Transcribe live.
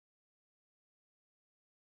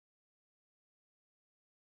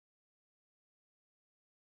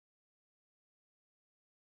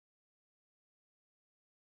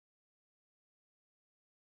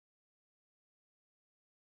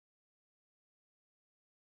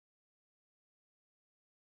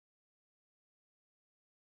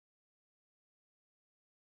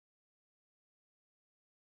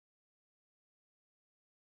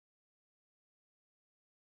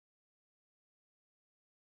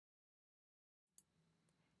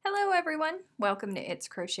Hello everyone, welcome to It's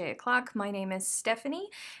Crochet O'Clock. My name is Stephanie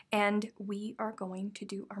and we are going to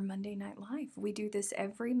do our Monday Night Live. We do this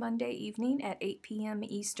every Monday evening at 8 p.m.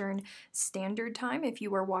 Eastern Standard Time. If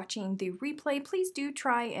you are watching the replay, please do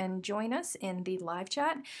try and join us in the live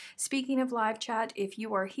chat. Speaking of live chat, if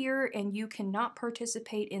you are here and you cannot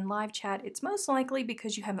participate in live chat, it's most likely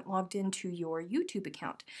because you haven't logged into your YouTube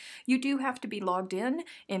account. You do have to be logged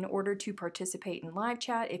in order to participate in live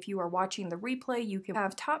chat. If you are watching the replay, you can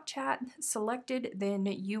have top chat selected, then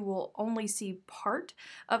you will only see part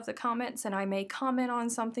of the comments, and I may comment on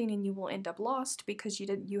something and you will end up lost because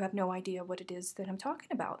you have no idea what it is that I'm talking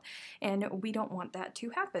about, and we don't want that to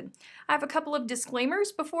happen. I have a couple of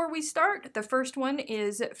disclaimers before we start. The first one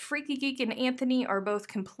is Freaky Geek and Anthony are both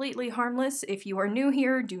completely harmless. If you are new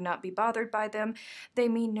here, do not be bothered by them. They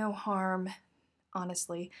mean no harm.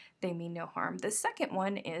 Honestly, they mean no harm. The second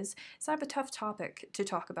one is I have a tough topic to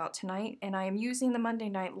talk about tonight, and I am using the Monday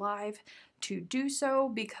Night Live to do so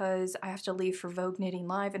because I have to leave for Vogue Knitting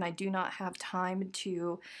Live, and I do not have time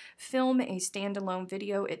to film a standalone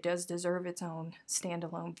video. It does deserve its own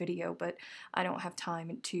standalone video, but I don't have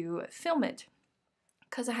time to film it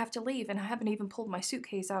because I have to leave, and I haven't even pulled my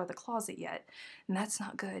suitcase out of the closet yet, and that's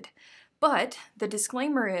not good. But the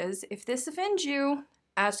disclaimer is, if this offends you,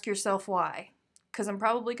 ask yourself why. Because I'm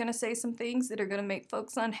probably going to say some things that are going to make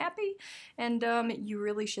folks unhappy, and you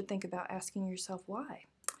really should think about asking yourself why.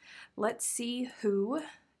 Let's see who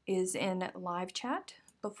is in live chat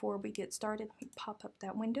before we get started. Let me pop up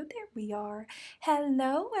that window. There we are.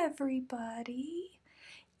 Hello, everybody.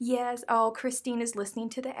 Yes, oh, Christine is listening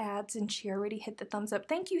to the ads, and she already hit the thumbs up.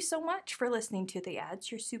 Thank you so much for listening to the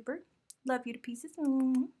ads. You're super. Love you to pieces.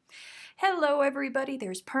 Hello everybody,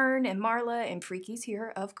 there's Pern and Marla and Freaky's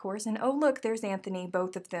here, of course, and oh look, there's Anthony.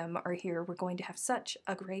 Both of them are here. We're going to have such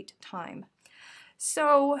a great time.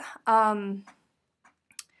 So,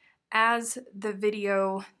 as the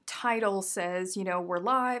video title says, you know, we're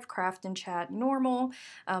live, craft and chat normal,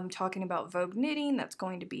 talking about Vogue Knitting. That's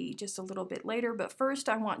going to be just a little bit later, but first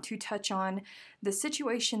I want to touch on the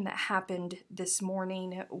situation that happened this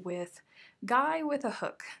morning with Guy with a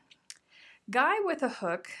Hook. Guy with a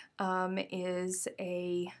Hook is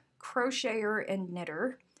a crocheter and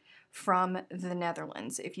knitter from the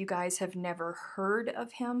Netherlands. If you guys have never heard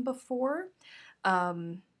of him before,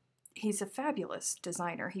 he's a fabulous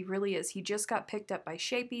designer. He really is. He just got picked up by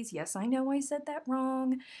Shapeys. Yes, I know I said that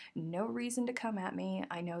wrong. No reason to come at me.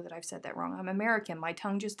 I know that I've said that wrong. I'm American. My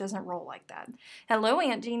tongue just doesn't roll like that. Hello,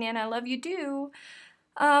 Aunt Jean Ann. I love you too.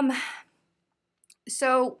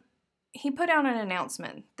 So he put out an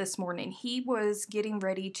announcement this morning. He was getting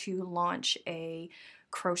ready to launch a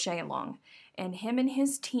crochet along, and him and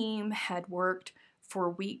his team had worked for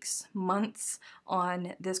weeks, months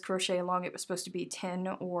on this crochet along. It was supposed to be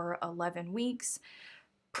 10 or 11 weeks.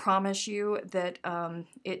 Promise you that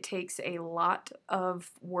it takes a lot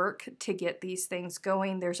of work to get these things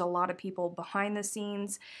going. There's a lot of people behind the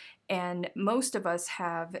scenes, and most of us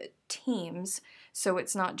have teams, so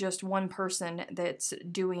it's not just one person that's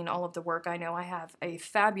doing all of the work. I know I have a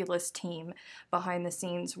fabulous team behind the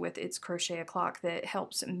scenes with It's Crochet O'Clock that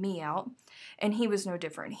helps me out, and he was no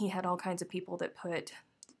different. He had all kinds of people that put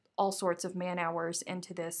all sorts of man hours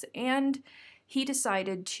into this, and he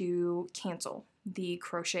decided to cancel the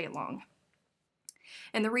crochet along.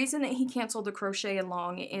 And the reason that he canceled the crochet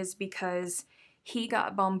along is because he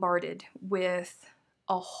got bombarded with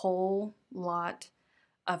a whole lot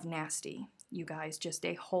of nasty, you guys, just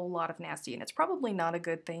a whole lot of nasty, and it's probably not a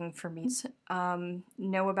good thing for me.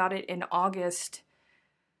 Know about it in August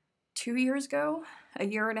 2 years ago, a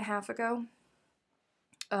year and a half ago.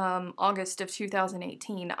 August of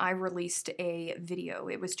 2018, I released a video.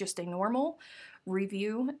 It was just a normal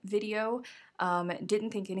review video.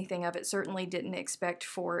 Didn't think anything of it, certainly didn't expect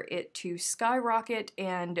for it to skyrocket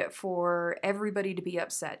and for everybody to be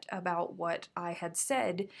upset about what I had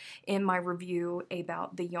said in my review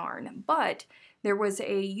about the yarn. But there was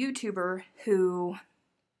a YouTuber who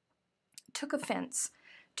took offense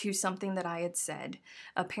to something that I had said.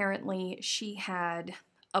 Apparently, she had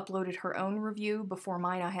uploaded her own review before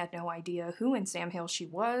mine. I had no idea who in Sam Hill she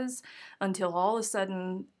was until all of a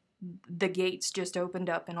sudden the gates just opened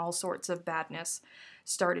up and all sorts of badness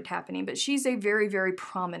started happening. But she's a very, very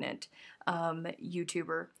prominent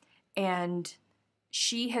YouTuber, and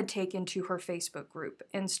she had taken to her Facebook group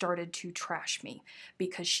and started to trash me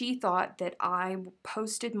because she thought that I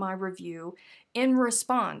posted my review in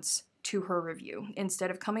response to her review.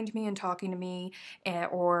 Instead of coming to me and talking to me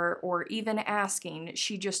or even asking,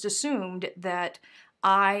 she just assumed that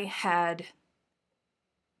I had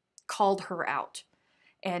called her out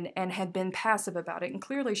and had been passive about it. And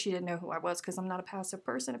clearly she didn't know who I was, because I'm not a passive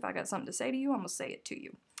person. If I got something to say to you, I'm going to say it to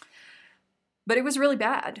you. But it was really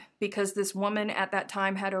bad, because this woman at that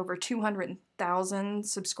time had over 200,000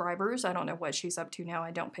 subscribers. I don't know what she's up to now.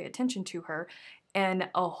 I don't pay attention to her. And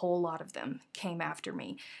a whole lot of them came after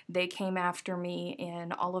me. They came after me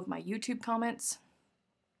in all of my YouTube comments,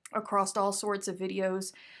 across all sorts of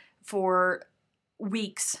videos for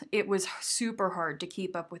weeks. It was super hard to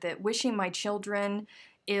keep up with it. Wishing my children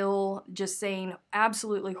ill, just saying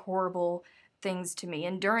absolutely horrible things to me.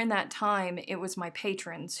 And during that time, it was my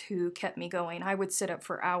patrons who kept me going. I would sit up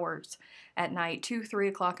for hours at night, 2, 3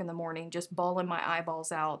 o'clock in the morning, just bawling my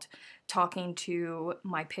eyeballs out, talking to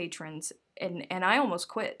my patrons. And I almost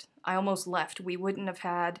quit. I almost left. We wouldn't have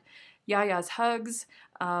had Yaya's hugs.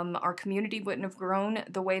 Our community wouldn't have grown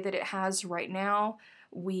the way that it has right now.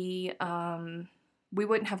 We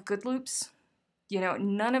wouldn't have Good Loops. You know,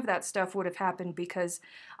 none of that stuff would have happened, because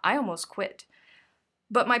I almost quit.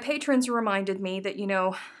 But my patrons reminded me that, you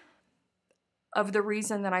know, of the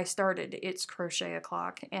reason that I started It's Crochet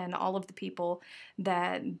O'Clock, and all of the people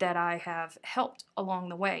that I have helped along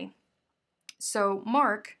the way. So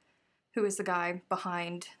Mark, who is the guy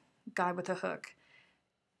behind Guy with a Hook,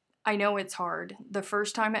 I know it's hard. The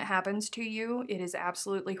first time it happens to you, it is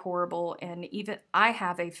absolutely horrible. And even I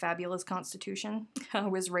have a fabulous constitution. I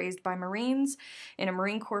was raised by Marines in a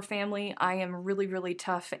Marine Corps family. I am really, really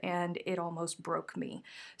tough, and it almost broke me.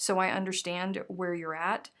 So I understand where you're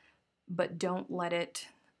at, but don't let it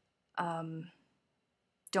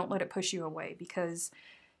push you away, because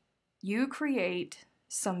you create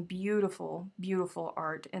some beautiful, beautiful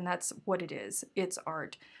art, and that's what it is. It's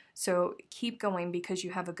art. So keep going, because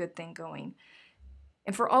you have a good thing going.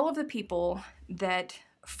 And for all of the people that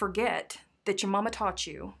forget that your mama taught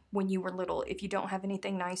you when you were little, if you don't have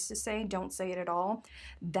anything nice to say, don't say it at all,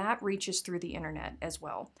 that reaches through the internet as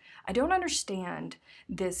well. I don't understand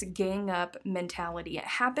this gang up mentality. It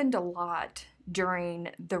happened a lot during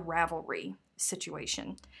the Ravelry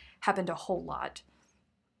situation. Happened a whole lot.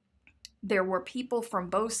 There were people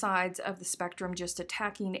from both sides of the spectrum just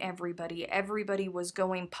attacking everybody. Everybody was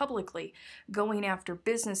going publicly, going after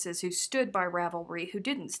businesses who stood by Ravelry, who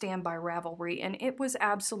didn't stand by Ravelry, and it was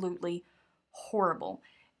absolutely horrible.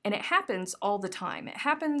 And it happens all the time. It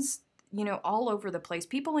happens, you know, all over the place.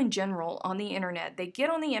 People in general on the internet, they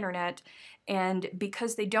get on the internet, and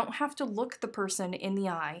because they don't have to look the person in the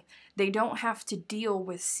eye, they don't have to deal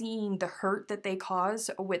with seeing the hurt that they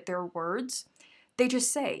cause with their words, they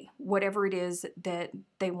just say whatever it is that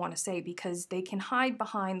they want to say, because they can hide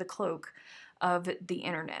behind the cloak of the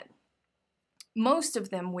internet. Most of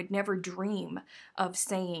them would never dream of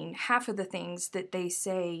saying half of the things that they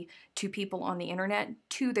say to people on the internet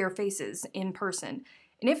to their faces in person.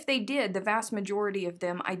 And if they did, the vast majority of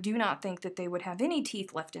them, I do not think that they would have any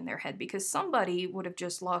teeth left in their head, because somebody would have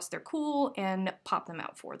just lost their cool and popped them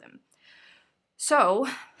out for them. So,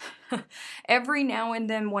 every now and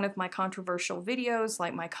then one of my controversial videos,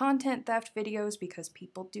 like my content theft videos, because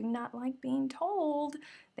people do not like being told,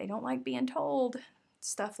 they don't like being told,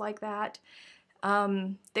 stuff like that,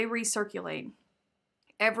 they recirculate.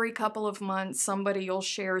 Every couple of months, somebody will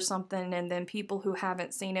share something, and then people who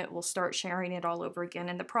haven't seen it will start sharing it all over again,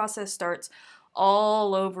 and the process starts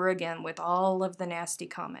all over again with all of the nasty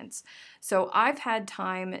comments. So I've had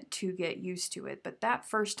time to get used to it, but that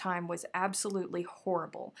first time was absolutely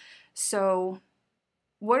horrible. So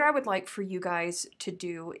what I would like for you guys to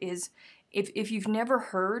do is, if you've never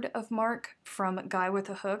heard of Mark from Guy with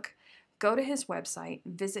a Hook, go to his website,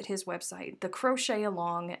 visit his website. The crochet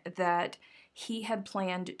along that he had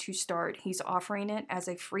planned to start, he's offering it as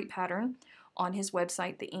a free pattern on his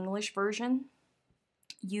website, the English version.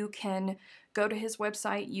 You can go to his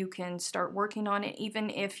website, you can start working on it. Even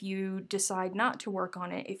if you decide not to work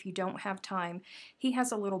on it, if you don't have time, he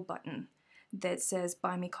has a little button that says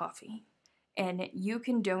buy me coffee, and you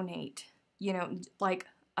can donate, you know, like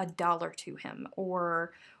 $1 to him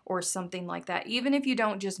or something like that. Even if you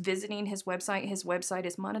don't, just visiting his website is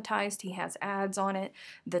monetized. He has ads on it.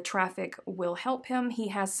 The traffic will help him. He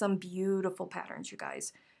has some beautiful patterns, you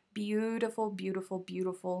guys. Beautiful, beautiful,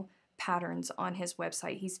 beautiful patterns on his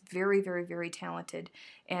website. He's very, very, very talented,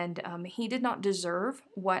 and he did not deserve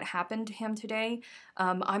what happened to him today.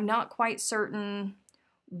 I'm not quite certain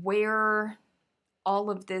where all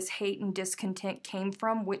of this hate and discontent came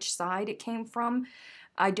from, which side it came from.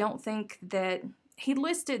 I don't think that he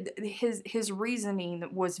listed his reasoning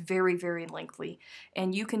was very, very lengthy,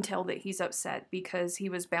 and you can tell that he's upset because he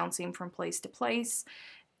was bouncing from place to place,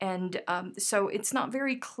 and so it's not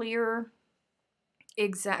very clear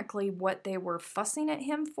exactly what they were fussing at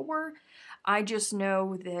him for. I just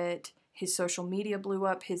know that his social media blew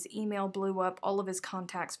up, his email blew up, all of his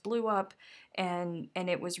contacts blew up, and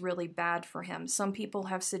it was really bad for him. Some people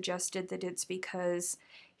have suggested that it's because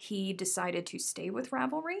he decided to stay with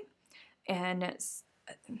Ravelry, and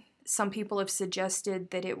some people have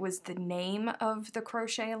suggested that it was the name of the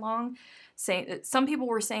crochet along. Some people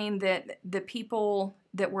were saying that the people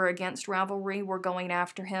that were against Ravelry were going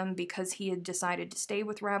after him because he had decided to stay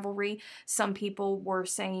with Ravelry. Some people were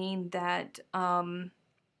saying that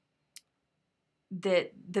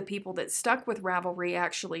that the people that stuck with Ravelry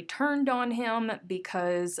actually turned on him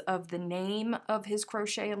because of the name of his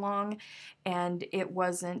crochet along, and it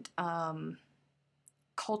wasn't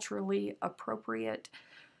culturally appropriate.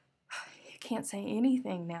 You can't say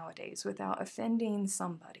anything nowadays without offending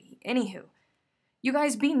somebody. Anywho, you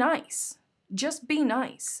guys be nice. Just be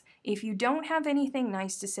nice. If you don't have anything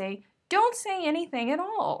nice to say, don't say anything at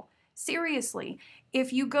all. Seriously,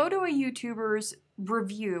 if you go to a YouTuber's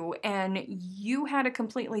review and you had a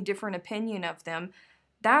completely different opinion of them,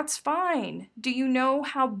 that's fine. Do you know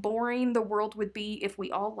how boring the world would be if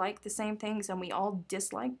we all liked the same things and we all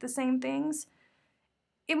disliked the same things?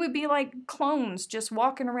 It would be like clones just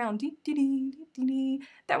walking around.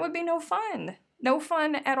 That would be no fun. No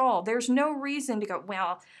fun at all. There's no reason to go,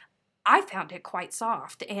 well, I found it quite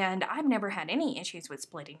soft, and I've never had any issues with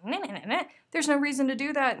splitting. There's no reason to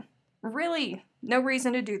do that. Really, no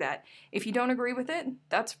reason to do that. If you don't agree with it,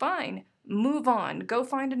 that's fine. Move on. Go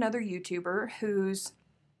find another YouTuber whose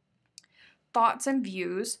thoughts and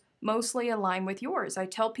views mostly align with yours. I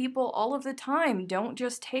tell people all of the time, don't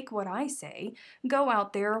just take what I say. Go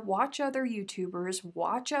out there, watch other YouTubers,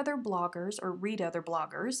 watch other bloggers, or read other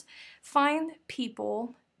bloggers. Find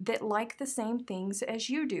people that like the same things as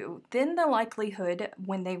you do. Then the likelihood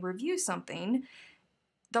when they review something,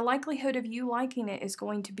 the likelihood of you liking it is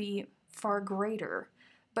going to be far greater.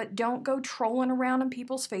 But don't go trolling around in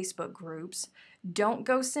people's Facebook groups. Don't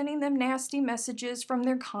go sending them nasty messages from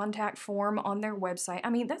their contact form on their website. I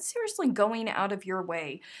mean, that's seriously going out of your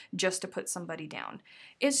way just to put somebody down.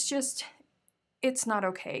 It's not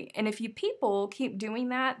okay. And if you people keep doing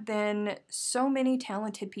that, then so many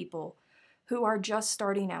talented people who are just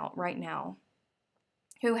starting out right now,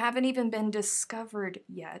 who haven't even been discovered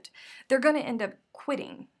yet, they're going to end up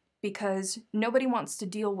quitting because nobody wants to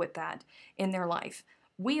deal with that in their life.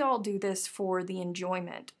 We all do this for the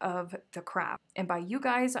enjoyment of the craft. And by you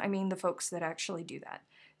guys, I mean the folks that actually do that.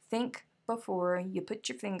 Think before you put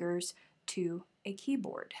your fingers to a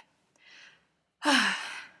keyboard.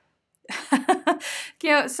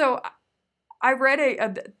 Yeah, so I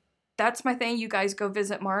read that's my thing. You guys go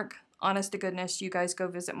visit Mark. Honest to goodness, you guys go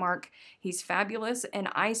visit Mark. He's fabulous. And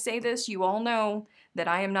I say this, you all know that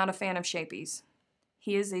I am not a fan of Shapies.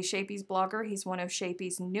 He is a Shapies blogger. He's one of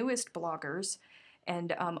Shapies' newest bloggers.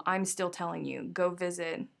 And I'm still telling you, go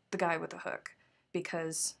visit the guy with the hook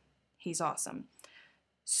because he's awesome.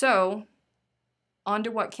 So, on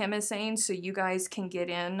to what Kim is saying so you guys can get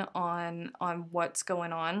in on what's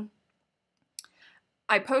going on.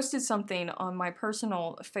 I posted something on my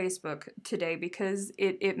personal Facebook today because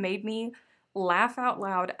it made me laugh out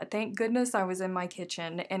loud. Thank goodness I was in my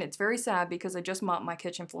kitchen, and it's very sad because I just mopped my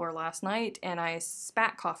kitchen floor last night and I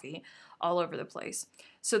spat coffee all over the place.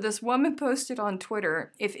 So this woman posted on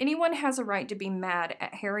Twitter, if anyone has a right to be mad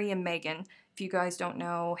at Harry and Meghan, if you guys don't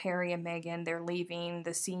know, Harry and Meghan, they're leaving,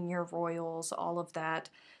 the senior royals, all of that.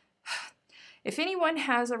 If anyone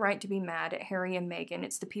has a right to be mad at Harry and Meghan,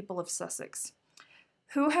 it's the people of Sussex,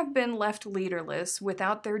 who have been left leaderless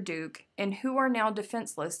without their duke and who are now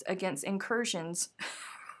defenseless against incursions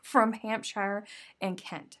from Hampshire and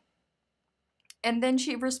Kent. And then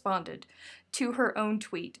she responded to her own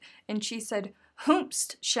tweet, and she said,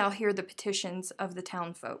 "Whomst shall hear the petitions of the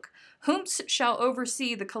townfolk? Whomst shall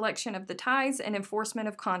oversee the collection of the tithes and enforcement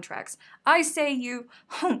of contracts? I say you,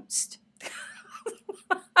 whomst."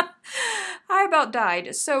 I about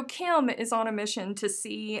died. So Kim is on a mission to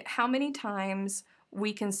see how many times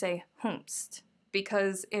we can say whomst,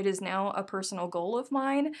 because it is now a personal goal of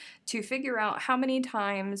mine to figure out how many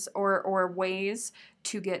times or ways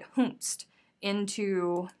to get whomst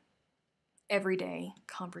into everyday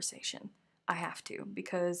conversation. I have to,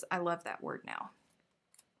 because I love that word now.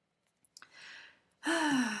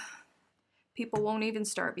 People won't even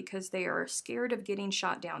start because they are scared of getting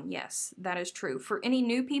shot down. Yes, that is true. For any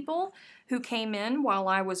new people who came in while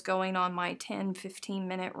I was going on my 10-15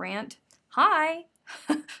 minute rant, hi!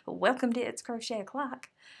 Welcome to It's Crochet O'Clock.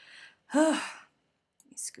 Let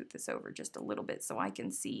me scoot this over just a little bit so I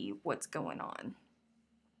can see what's going on.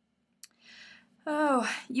 Oh,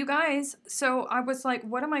 you guys, so I was like,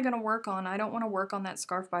 what am I going to work on? I don't want to work on that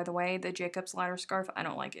scarf, by the way, the Jacob's Ladder scarf. I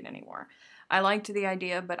don't like it anymore. I liked the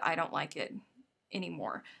idea, but I don't like it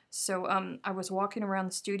anymore. So I was walking around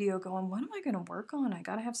the studio going, what am I going to work on? I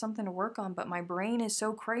got to have something to work on, but my brain is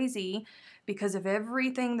so crazy because of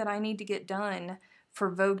everything that I need to get done for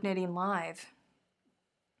Vogue Knitting Live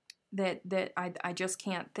that I just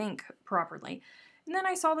can't think properly. And then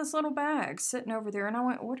I saw this little bag sitting over there and I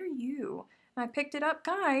went, what are you? And I picked it up.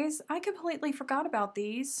 Guys, I completely forgot about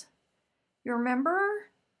these. You remember?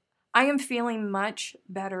 I am feeling much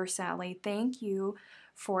better, Sally. Thank you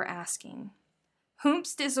for asking.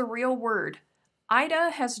 Hoomst is a real word.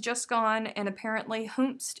 Ida has just gone, and apparently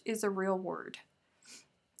hoomst is a real word.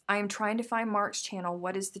 I am trying to find Mark's channel.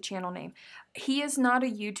 What is the channel name? He is not a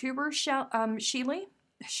YouTuber,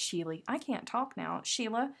 Sheila. I can't talk now.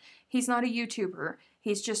 Sheila. He's not a YouTuber.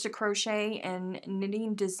 He's just a crochet and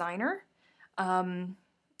knitting designer.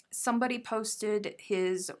 Somebody posted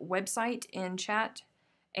his website in chat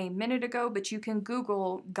a minute ago, but you can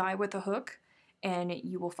Google Guy with a Hook and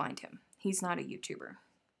you will find him. He's not a YouTuber.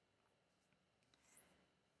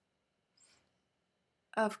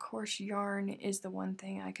 Of course, yarn is the one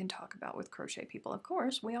thing I can talk about with crochet people. Of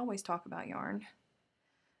course, we always talk about yarn.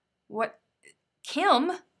 What?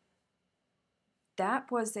 Kim?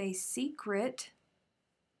 That was a secret.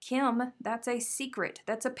 Kim, that's a secret.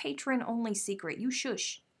 That's a patron-only secret. You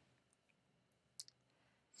shush.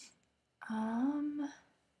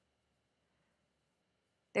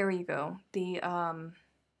 There you go. He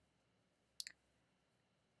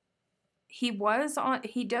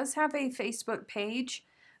does have a Facebook page,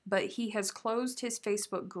 but he has closed his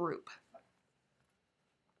Facebook group.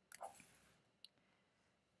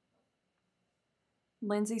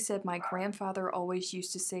 Lindsay said, my grandfather always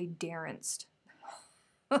used to say Darrenst.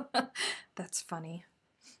 That's funny.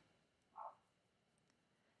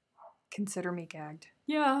 Consider me gagged.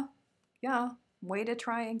 Yeah. Way to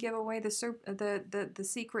try and give away the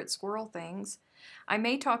secret squirrel things. I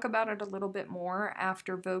may talk about it a little bit more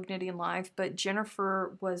after Vogue Knitting Live, but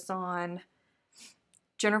Jennifer was on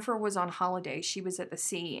holiday. She was at the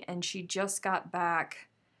sea, and she just got back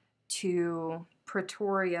to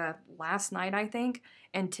Pretoria last night, I think,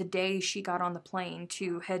 and today she got on the plane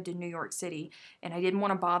to head to New York City, and I didn't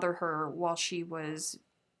want to bother her while she was,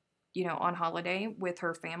 you know, on holiday with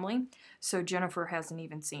her family, so Jennifer hasn't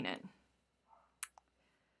even seen it.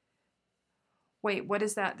 Wait, what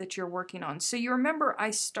is that you're working on? So you remember I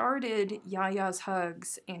started Yaya's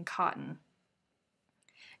Hugs in cotton.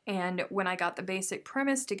 And when I got the basic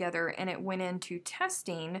premise together and it went into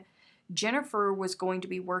testing, Jennifer was going to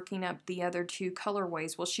be working up the other two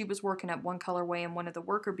colorways. Well, she was working up one colorway, and one of the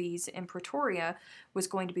worker bees in Pretoria was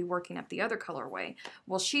going to be working up the other colorway.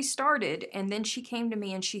 Well, she started, and then she came to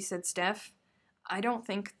me and she said, Steph, I don't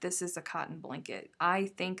think this is a cotton blanket. I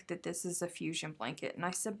think that this is a fusion blanket. And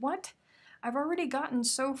I said, what? I've already gotten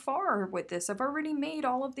so far with this. I've already made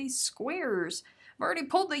all of these squares. I've already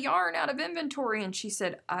pulled the yarn out of inventory. And she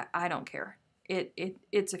said, I don't care.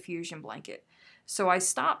 It's a fusion blanket. So I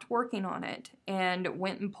stopped working on it and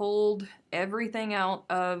went and pulled everything out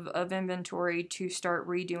of inventory to start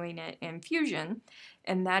redoing it in Fusion.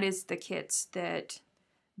 And that is the kits that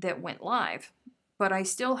went live. But I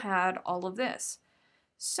still had all of this.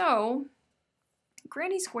 So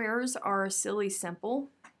granny squares are silly simple.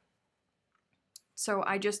 So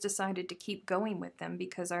I just decided to keep going with them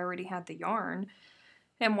because I already had the yarn,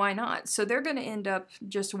 and why not? So they're going to end up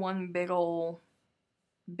just one big ol'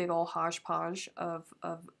 hodgepodge of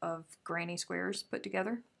granny squares put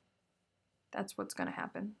together. That's what's going to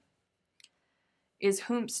happen. Is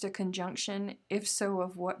hoomst a conjunction? If so,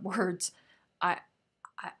 of what words? I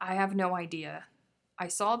have no idea. I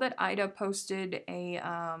saw that Ida posted a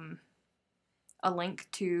link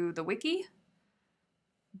to the wiki,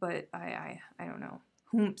 but I don't know.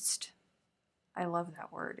 Hoomst. I love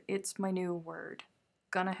that word. It's my new word.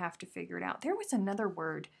 Gonna have to figure it out. There was another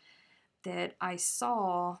word that I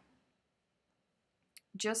saw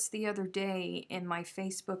just the other day in my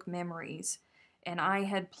Facebook memories, and I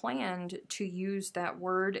had planned to use that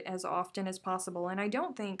word as often as possible, and I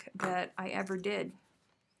don't think that I ever did.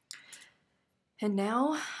 And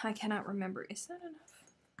now I cannot remember. Is that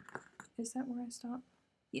enough? Is that where I stop?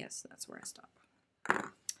 Yes, that's where I stop.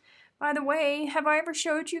 By the way, have I ever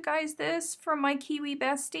showed you guys this from my Kiwi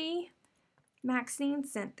bestie? Maxine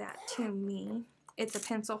sent that to me. It's a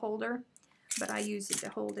pencil holder, but I use it to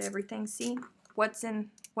hold everything. See what's in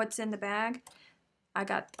the bag? I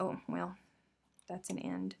got, oh, well, that's an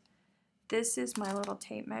end. This is my little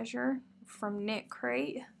tape measure from Knit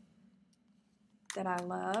Crate that I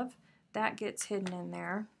love. That gets hidden in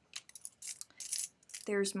there.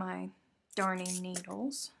 There's my darning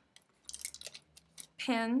needles.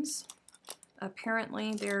 Pins.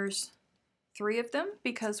 Apparently there's 3 of them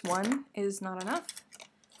because 1 is not enough.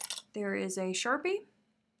 There is a Sharpie.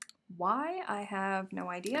 Why? I have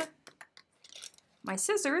no idea. My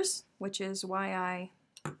scissors, which is why I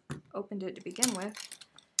opened it to begin with.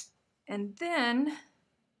 And then,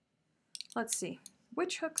 let's see,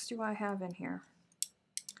 which hooks do I have in here?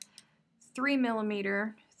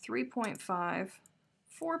 3mm, 3.5,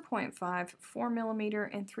 4.5, 4mm,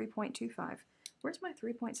 and 3.25. Where's my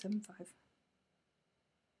 3.75?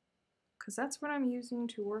 Because that's what I'm using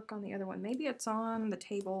to work on the other one. Maybe it's on the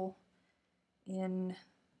table in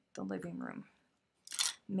the living room.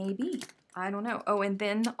 Maybe. I don't know. Oh, and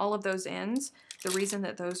then all of those ends, the reason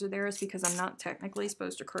that those are there is because I'm not technically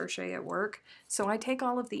supposed to crochet at work. So I take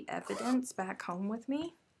all of the evidence back home with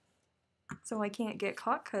me. So I can't get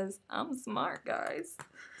caught because I'm smart, guys.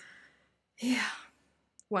 Yeah.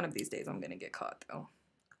 One of these days I'm going to get caught, though.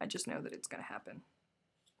 I just know that it's going to happen.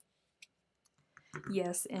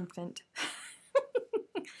 Yes, infant.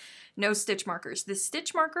 No stitch markers. The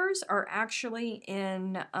stitch markers are actually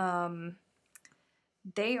in,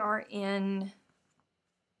 they are in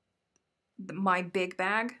my big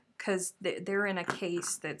bag because they're in a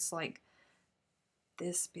case that's like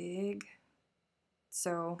this big.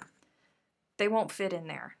 So they won't fit in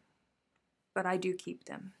there, but I do keep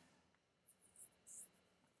them.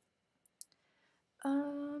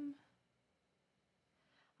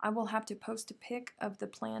 I will have to post a pic of the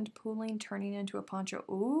planned pooling turning into a poncho.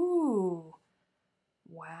 Ooh,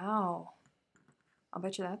 wow. I'll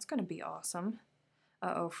bet you that's going to be awesome.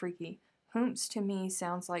 Uh-oh, freaky. Hoomps to me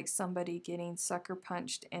sounds like somebody getting sucker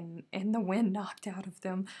punched and the wind knocked out of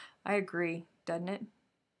them. I agree, doesn't it?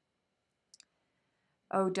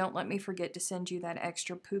 Oh, don't let me forget to send you that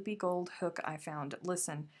extra poopy gold hook I found.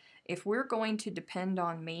 Listen, if we're going to depend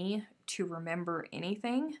on me to remember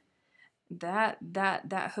anything,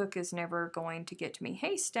 that hook is never going to get to me.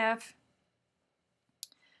 Hey, Steph.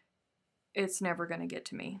 It's never going to get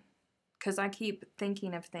to me because I keep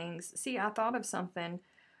thinking of things. See, I thought of something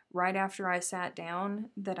right after I sat down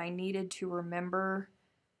that I needed to remember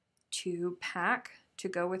to pack to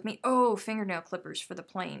go with me. Oh, fingernail clippers for the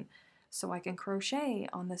plane. So I can crochet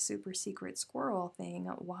on the super secret squirrel thing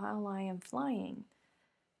while I am flying.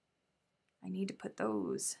 I need to put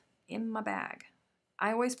those in my bag.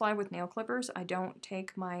 I always fly with nail clippers. I don't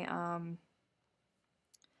take my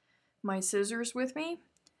my scissors with me.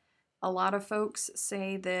 A lot of folks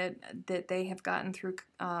say that they have gotten through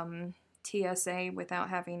TSA without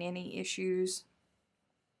having any issues,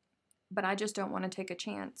 but I just don't want to take a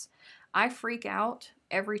chance. I freak out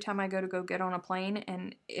every time I go get on a plane,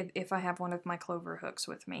 and if I have one of my clover hooks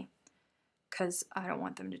with me, because I don't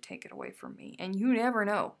want them to take it away from me. And you never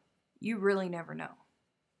know. You really never know.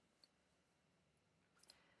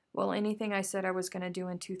 Well, anything I said I was going to do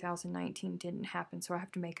in 2019 didn't happen, so I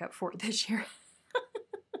have to make up for it this year.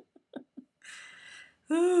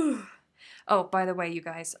 Oh, by the way, you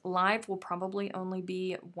guys, live will probably only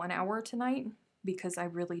be 1 hour tonight because I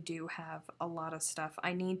really do have a lot of stuff.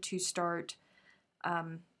 I need to start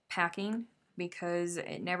packing because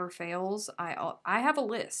it never fails. I have a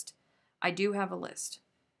list. I do have a list.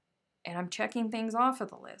 And I'm checking things off of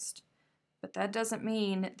the list. But that doesn't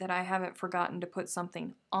mean that I haven't forgotten to put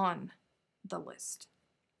something on the list.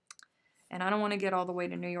 And I don't want to get all the way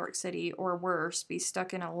to New York City, or worse, be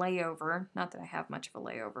stuck in a layover, not that I have much of a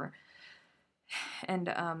layover,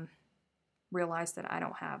 and realize that I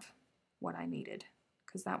don't have what I needed,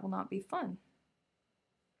 because that will not be fun.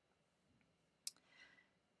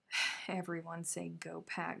 Everyone say go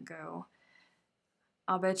pack go.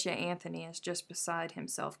 I'll bet you Anthony is just beside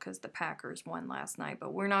himself because the Packers won last night,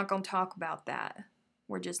 but we're not going to talk about that.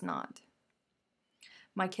 We're just not.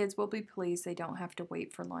 My kids will be pleased they don't have to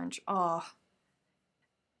wait for lunch. Oh,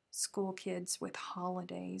 school kids with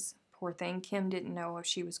holidays. Poor thing. Kim didn't know if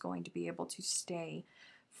she was going to be able to stay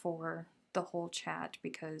for the whole chat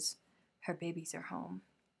because her babies are home.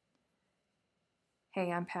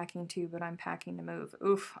 Hey, I'm packing too, but I'm packing to move.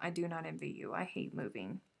 Oof, I do not envy you. I hate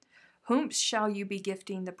moving. Whom shall you be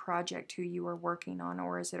gifting the project who you are working on,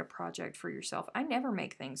 or is it a project for yourself? I never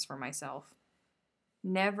make things for myself.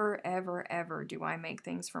 Never, ever, ever do I make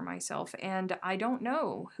things for myself, and I don't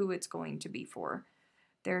know who it's going to be for.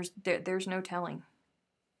 There's no telling.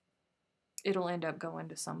 It'll end up going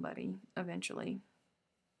to somebody eventually.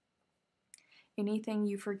 Anything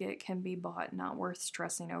you forget can be bought, not worth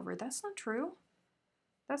stressing over. That's not true.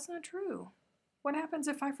 That's not true. What happens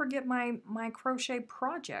if I forget my crochet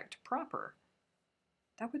project proper?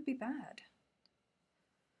 That would be bad.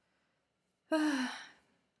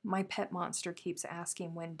 My pet monster keeps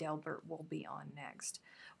asking when Delbert will be on next.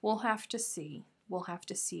 We'll have to see. we'll have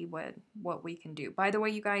to see what we can do. By the way,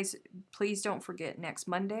 you guys, please don't forget, next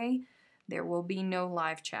Monday, there will be no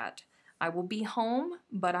live chat. I will be home,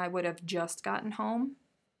 but I would have just gotten home,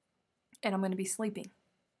 and I'm going to be sleeping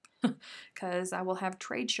because I will have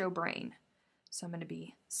trade show brain. So I'm going to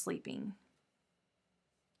be sleeping.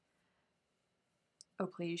 Oh,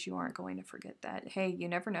 please, you aren't going to forget that. Hey, you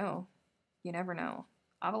never know. You never know.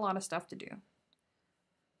 I have a lot of stuff to do.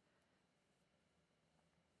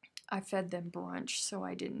 I fed them brunch, so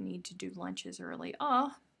I didn't need to do lunches early.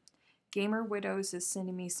 Gamer Widows is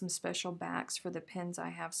sending me some special backs for the pins I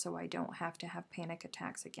have so I don't have to have panic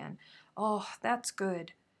attacks again. Oh, that's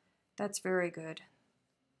good. That's very good.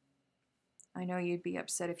 I know you'd be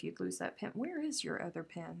upset if you'd lose that pin. Where is your other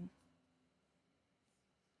pin?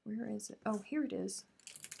 Where is it? Oh, here it is.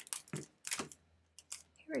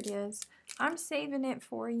 Here it is. I'm saving it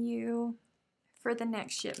for you for the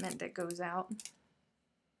next shipment that goes out.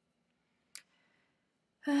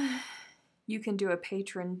 You can do a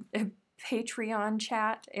Patreon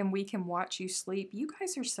chat and we can watch you sleep. You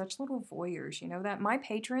guys are such little voyeurs, you know that? My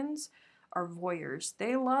patrons are voyeurs.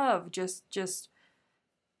 They love just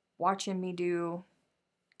watching me do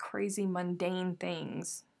crazy mundane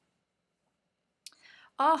things.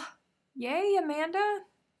 Ah, yay, Amanda.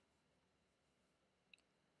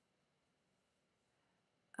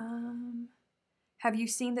 Have you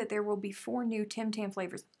seen that there will be 4 new Tim Tam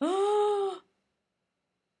flavors? Oh,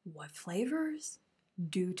 what flavors?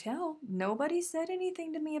 Do tell. Nobody said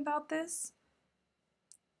anything to me about this.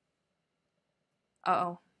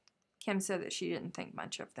 Uh-oh. Kim said that she didn't think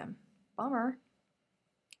much of them. Bummer.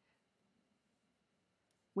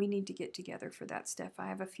 We need to get together for that, Steph. I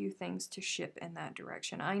have a few things to ship in that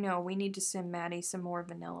direction. I know, we need to send Maddie some more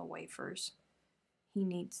vanilla wafers. He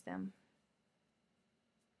needs them.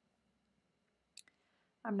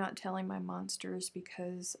 I'm not telling my monsters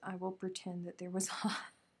because I will pretend that there was...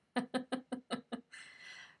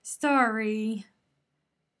 Sorry.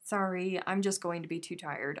 Sorry, I'm just going to be too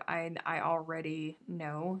tired. I already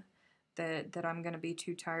know that I'm going to be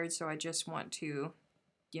too tired, so I just want to,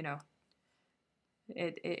 you know,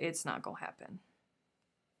 it's not going to happen.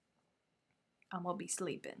 I'm going to be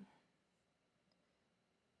sleeping.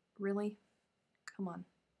 Really? Come on.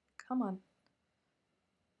 Come on.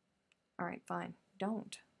 All right, fine.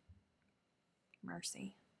 Don't.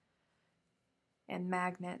 Mercy. And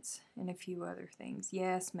magnets and a few other things.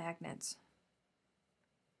 Yes, magnets.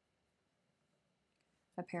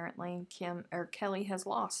 Apparently, Kelly has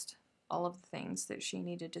lost all of the things that she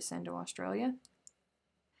needed to send to Australia.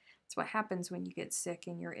 That's what happens when you get sick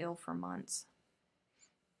and you're ill for months.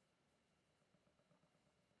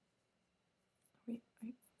 Wait.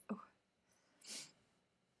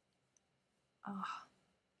 Oh.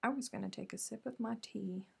 I was going to take a sip of my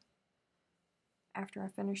tea after I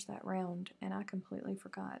finished that round, and I completely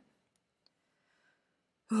forgot.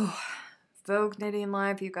 Vogue Knitting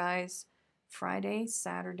Live, you guys. Friday,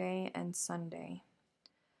 Saturday, and Sunday.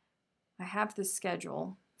 I have the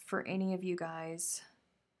schedule for any of you guys.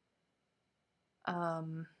 I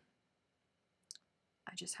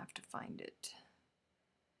just have to find it.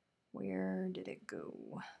 Where did it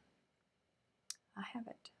go? I have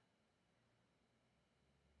it.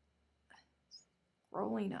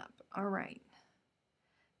 Rolling up. All right.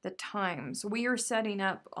 The times. We are setting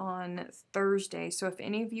up on Thursday. So if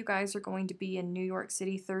any of you guys are going to be in New York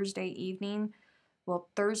City Thursday evening, well,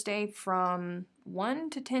 Thursday from 1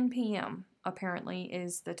 to 10 p.m. apparently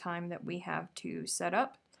is the time that we have to set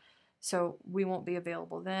up. So we won't be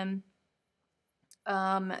available then.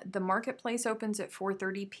 The marketplace opens at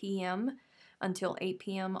 4:30 p.m. until 8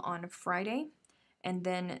 p.m. on Friday. And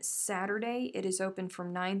then Saturday, it is open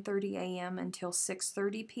from 9:30 a.m. until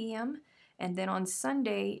 6:30 p.m. And then on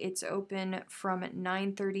Sunday, it's open from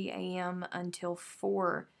 9:30 a.m. until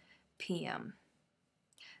 4 p.m.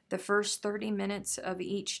 The first 30 minutes of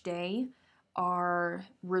each day are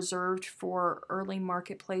reserved for early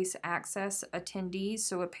marketplace access attendees.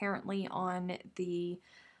 So apparently on the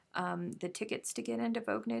tickets to get into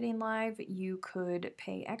Vogue Knitting Live, you could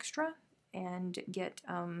pay extra and get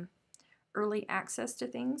early access to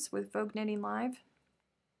things with Vogue Knitting Live.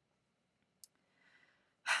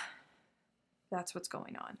 That's what's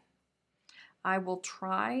going on. I will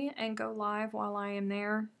try and go live while I am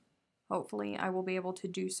there. Hopefully I will be able to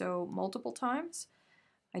do so multiple times.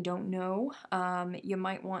 I don't know. You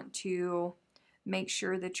might want to make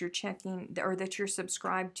sure that you're checking or that you're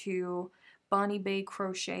subscribed to Bonnie Bay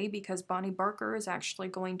Crochet, because Bonnie Barker is actually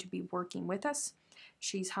going to be working with us.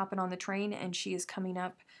 She's hopping on the train and she is coming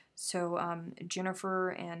up. So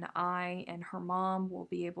Jennifer and I and her mom will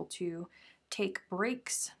be able to take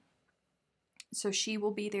breaks So she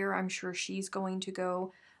will be there. I'm sure she's going to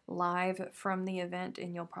go live from the event,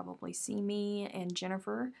 and you'll probably see me and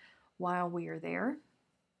Jennifer while we are there.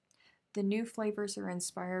 The new flavors are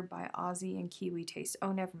inspired by Aussie and Kiwi taste.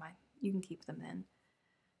 Oh, never mind. You can keep them then.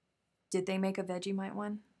 Did they make a Vegemite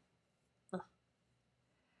one? Ugh.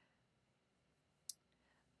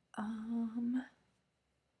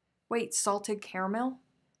 Wait, salted caramel?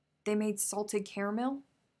 They made salted caramel?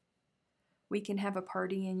 We can have a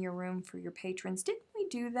party in your room for your patrons. Didn't we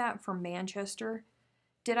do that for Manchester?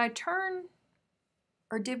 Did I turn,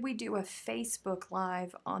 or did we do a Facebook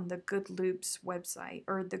Live on the Good Loops website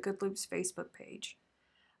or the Good Loops Facebook page?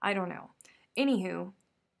 I don't know. Anywho,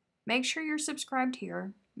 make sure you're subscribed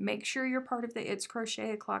here. Make sure you're part of the It's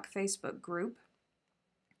Crochet O'Clock Facebook group.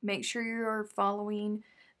 Make sure you're following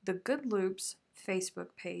the Good Loops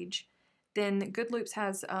Facebook page. Then Good Loops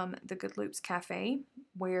has the Good Loops Cafe,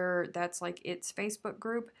 where that's like its Facebook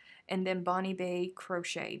group, and then Bonnie Bay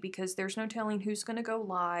Crochet, because there's no telling who's going to go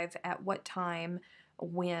live at what time,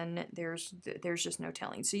 when. There's just no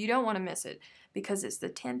telling. So you don't want to miss it, because it's the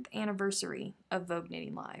 10th anniversary of Vogue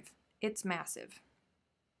Knitting Live. It's massive.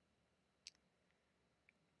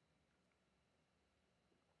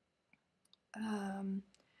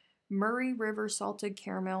 Murray River Salted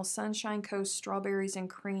Caramel, Sunshine Coast Strawberries and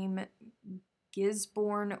Cream,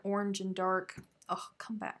 Gisborne Orange and Dark. Oh,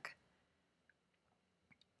 come back.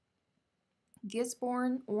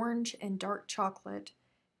 Gisborne Orange and Dark Chocolate,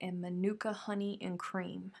 and Manuka Honey and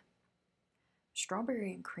Cream.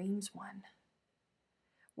 Strawberry and Cream's one.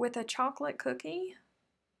 With a chocolate cookie?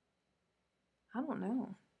 I don't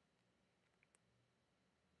know.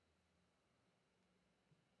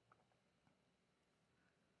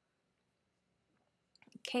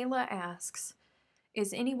 Kayla asks,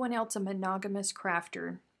 is anyone else a monogamous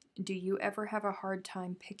crafter? Do you ever have a hard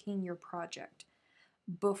time picking your project?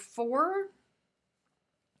 Before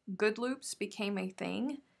Good Loops became a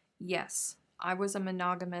thing, yes, I was a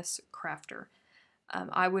monogamous crafter.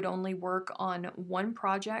 I would only work on one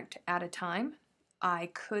project at a time.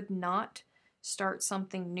 I could not start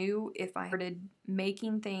something new if I started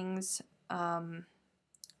making things.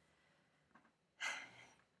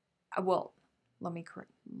 Well, let me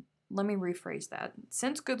rephrase that.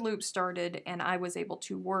 Since Good Loops started and I was able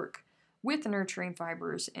to work with Nurturing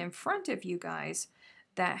Fibers in front of you guys,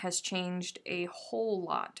 that has changed a whole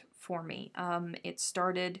lot for me. It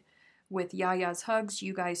started with Yaya's Hugs.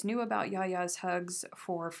 You guys knew about Yaya's Hugs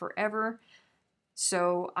for forever,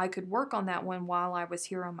 so I could work on that one while I was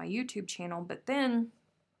here on my YouTube channel. But then,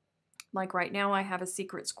 like right now, I have a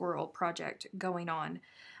Secret Squirrel project going on.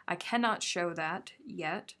 I cannot show that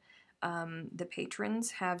yet. The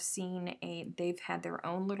patrons have seen they've had their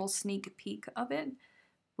own little sneak peek of it,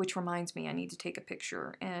 which reminds me I need to take a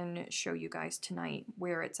picture and show you guys tonight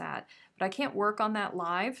where it's at. But I can't work on that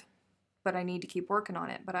live, but I need to keep working on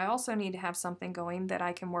it. But I also need to have something going that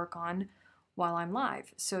I can work on while I'm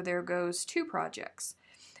live. So there goes 2 projects.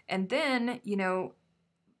 And then, you know,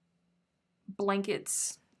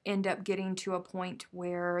 blankets end up getting to a point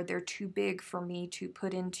where they're too big for me to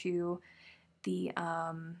put into the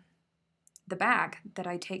bag that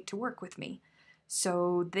I take to work with me.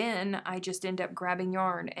 So then I just end up grabbing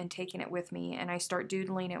yarn and taking it with me, and I start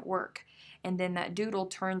doodling at work. And then that doodle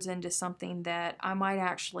turns into something that I might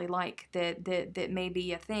actually like, that may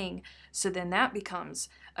be a thing. So then that becomes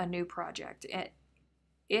a new project. It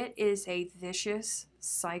is a vicious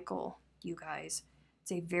cycle, you guys.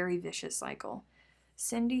 It's a very vicious cycle.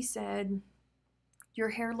 Cindy said, your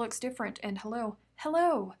hair looks different, and hello.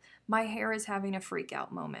 Hello! My hair is having a freak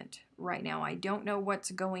out moment right now. I don't know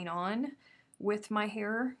what's going on with my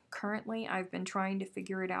hair currently. I've been trying to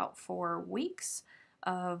figure it out for weeks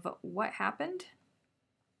of what happened.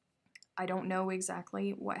 I don't know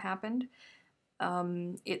exactly what happened.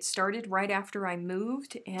 It started right after I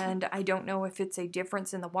moved, and I don't know if it's a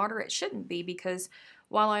difference in the water. It shouldn't be, because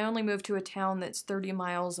while I only moved to a town that's 30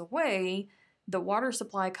 miles away, the water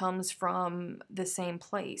supply comes from the same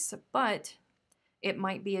place. But it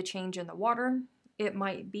might be a change in the water. It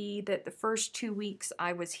might be that the first 2 weeks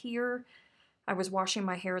I was here, I was washing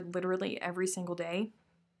my hair literally every single day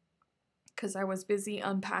because I was busy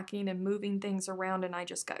unpacking and moving things around, and I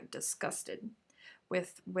just got disgusted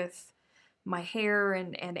with my hair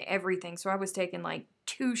and everything. So I was taking like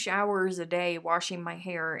 2 showers a day washing my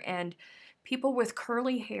hair. And people with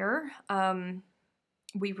curly hair,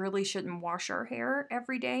 we really shouldn't wash our hair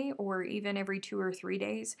every day or even every 2 or 3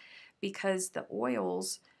 days, because the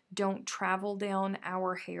oils don't travel down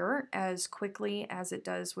our hair as quickly as it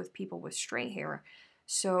does with people with straight hair.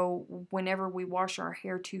 So whenever we wash our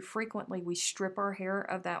hair too frequently, we strip our hair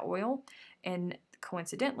of that oil, and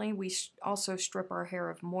coincidentally, we also strip our hair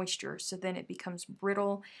of moisture, so then it becomes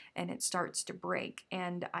brittle and it starts to break.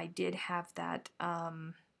 And I did have that,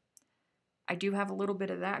 I do have a little bit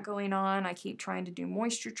of that going on. I keep trying to do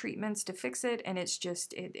moisture treatments to fix it, and it's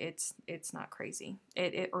just, it's not crazy.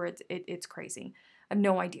 It's crazy. I have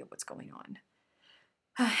no idea what's going on.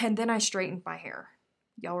 And then I straightened my hair.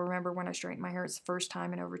 Y'all remember when I straightened my hair? It's the first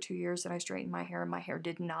time in over 2 years that I straightened my hair, and my hair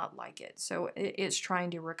did not like it. So it's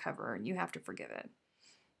trying to recover, and you have to forgive it.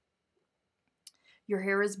 Your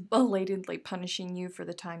hair is belatedly punishing you for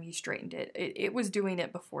the time you straightened it. It was doing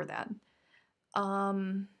it before that. Are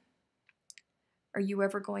you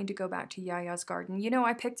ever going to go back to Yaya's garden? You know,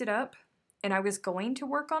 I picked it up, and I was going to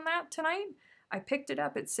work on that tonight. I picked it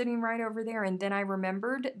up. It's sitting right over there, and then I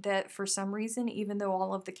remembered that for some reason, even though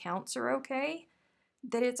all of the counts are okay,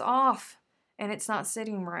 that it's off and it's not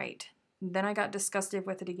sitting right. And then I got disgusted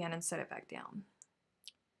with it again and set it back down.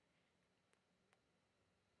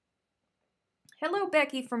 Hello,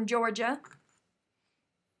 Becky from Georgia.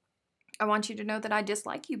 I want you to know that I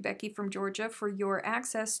dislike you, Becky from Georgia, for your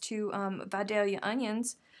access to Vidalia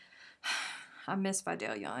onions. I miss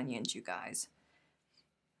Vidalia onions, you guys.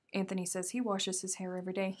 Anthony says he washes his hair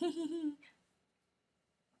every day.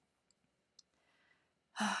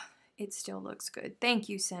 It still looks good. Thank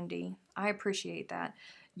you, Cindy. I appreciate that.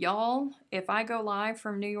 Y'all, if I go live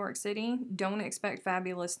from New York City, don't expect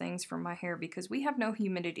fabulous things from my hair because we have no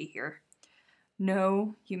humidity here.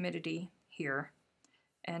 No humidity here.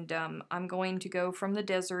 And I'm going to go from the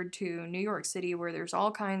desert to New York City where there's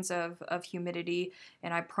all kinds of humidity.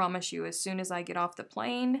 And I promise you, as soon as I get off the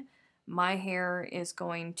plane, my hair is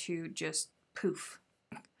going to just poof.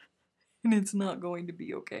 And it's not going to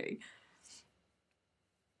be okay.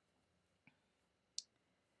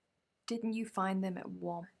 Didn't you find them at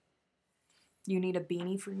Walmart? You need a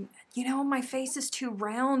beanie for... You know, my face is too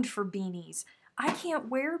round for beanies. I can't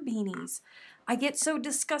wear beanies. I get so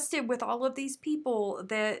disgusted with all of these people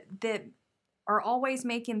that are always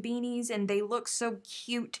making beanies and they look so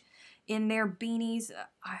cute in their beanies.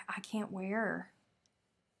 I can't wear.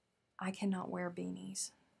 I cannot wear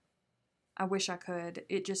beanies. I wish I could.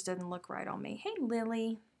 It just doesn't look right on me. Hey,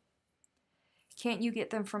 Lily. Can't you get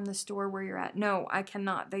them from the store where you're at? No, I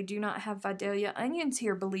cannot. They do not have Vidalia onions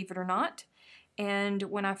here, believe it or not. And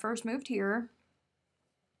when I first moved here,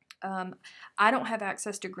 I don't have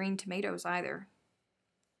access to green tomatoes either.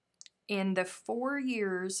 In the 4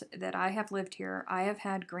 years that I have lived here, I have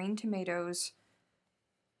had green tomatoes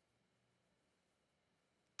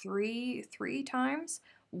three times.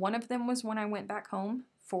 One of them was when I went back home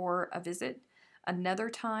for a visit. Another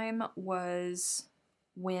time was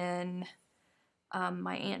when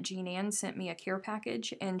my Aunt Jean Ann sent me a care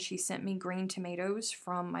package, and she sent me green tomatoes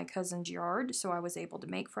from my cousin's yard, so I was able to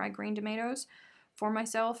make fried green tomatoes for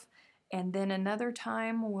myself. And then another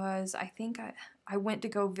time was, I think I went to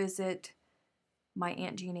go visit my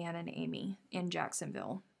Aunt Jean Ann and Amy in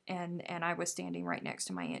Jacksonville, and I was standing right next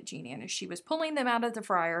to my Aunt Jean Ann as she was pulling them out of the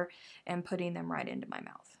fryer and putting them right into my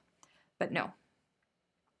mouth. But no,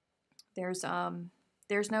 there's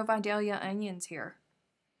no Vidalia onions here.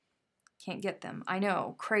 Can't get them. I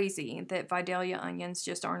know, crazy that Vidalia onions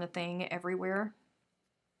just aren't a thing everywhere.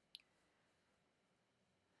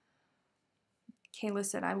 Kayla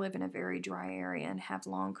said, I live in a very dry area and have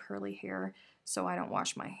long curly hair, so I don't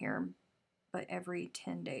wash my hair but every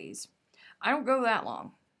 10 days. I don't go that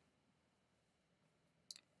long.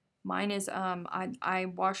 Mine is, I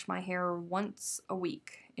wash my hair once a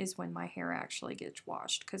week is when my hair actually gets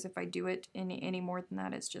washed, because if I do it any more than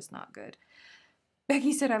that, it's just not good.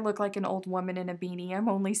 Becky said I look like an old woman in a beanie. I'm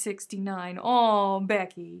only 69. Oh,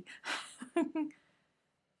 Becky.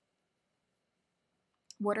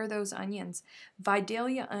 What are those onions?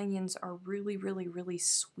 Vidalia onions are really, really, really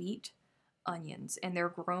sweet onions, and they're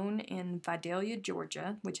grown in Vidalia,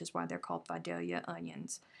 Georgia, which is why they're called Vidalia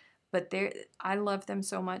onions. But I love them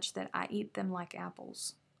so much that I eat them like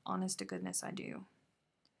apples. Honest to goodness, I do.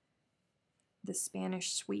 The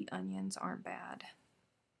Spanish sweet onions aren't bad.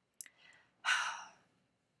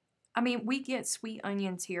 I mean, we get sweet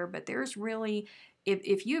onions here, but there's really,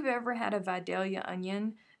 if you've ever had a Vidalia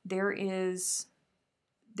onion, there is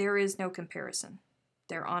no comparison.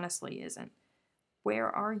 There honestly isn't. Where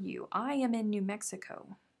are you? I am in New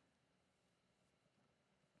Mexico.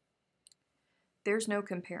 There's no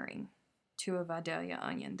comparing to a Vidalia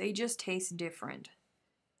onion. They just taste different.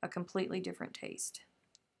 A completely different taste.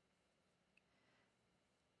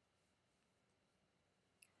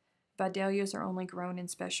 Vidalias are only grown in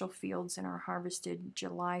special fields and are harvested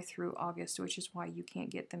July through August, which is why you can't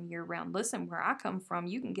get them year-round. Listen, where I come from,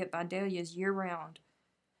 you can get Vidalias year-round.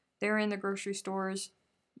 They're in the grocery stores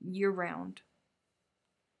year-round.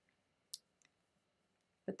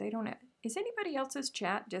 but they don't have, is anybody else's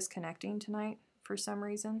chat disconnecting tonight for some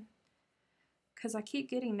reason? Because I keep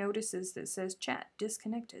getting notices that says chat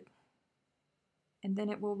disconnected. And then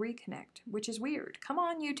it will reconnect, which is weird. Come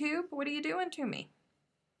on, YouTube. What are you doing to me?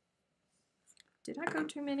 Did I go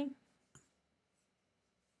too many?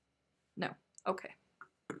 No. Okay.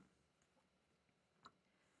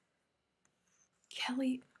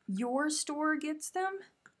 Kelly, your store gets them?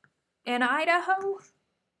 In Idaho?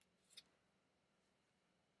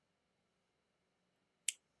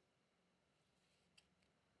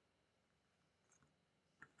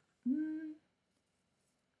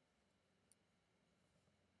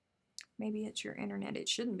 Maybe it's your internet. It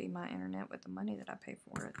shouldn't be my internet with the money that I pay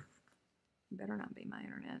for it. It better not be my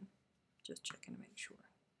internet. Just checking to make sure.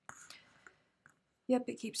 Yep,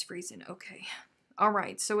 it keeps freezing. Okay. All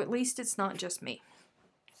right, so at least it's not just me.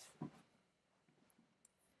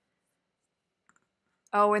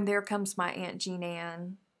 Oh, and there comes my Aunt Jean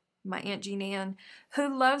Ann. My Aunt Jean Ann,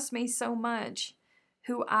 who loves me so much,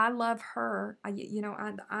 who I love her.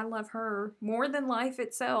 I love her more than life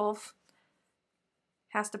itself.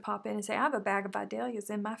 Has to pop in and say, I have a bag of Vidalias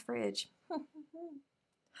in my fridge.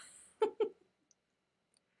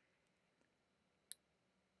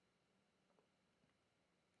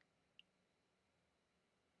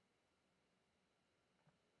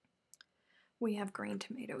 We have green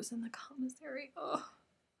tomatoes in the commissary. Oh,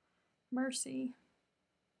 mercy.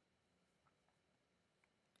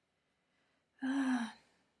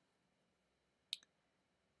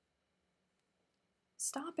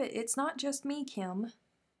 Stop it. It's not just me, Kim.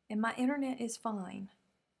 And my internet is fine.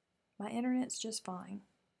 My internet's just fine.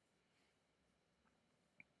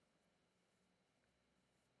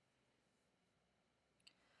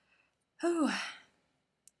 Whew.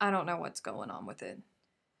 I don't know what's going on with it.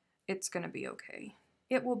 It's going to be okay.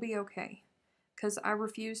 It will be okay. Because I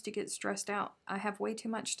refuse to get stressed out. I have way too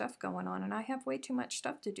much stuff going on, and I have way too much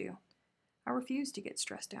stuff to do. I refuse to get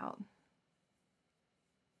stressed out.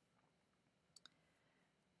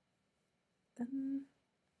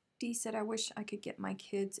 Dee said, I wish I could get my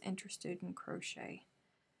kids interested in crochet.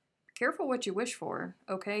 Careful what you wish for,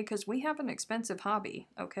 okay? Because we have an expensive hobby,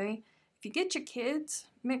 okay? If you get your kids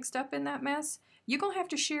mixed up in that mess, you're going to have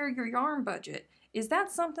to share your yarn budget. Is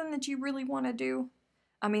that something that you really want to do?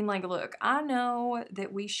 I mean, like, look, I know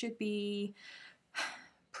that we should be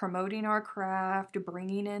promoting our craft,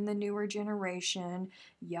 bringing in the newer generation,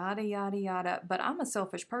 yada, yada, yada. But I'm a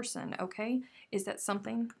selfish person, okay? Is that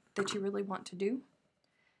something that you really want to do?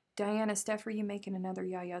 Diana, Steph, are you making another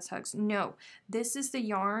Yaya's Hugs? No, this is the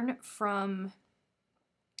yarn from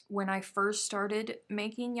when I first started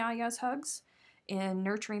making Yaya's Hugs in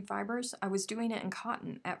Nurturing Fibers. I was doing it in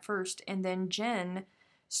cotton at first, and then Jen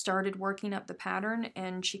started working up the pattern,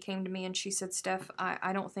 and she came to me and she said, Steph,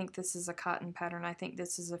 I don't think this is a cotton pattern. I think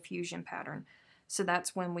this is a fusion pattern. So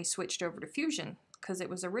that's when we switched over to fusion, because it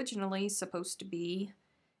was originally supposed to be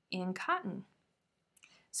in cotton.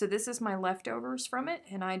 So this is my leftovers from it,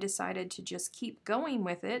 and I decided to just keep going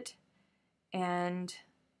with it and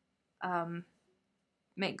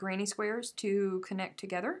make granny squares to connect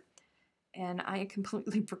together. And I had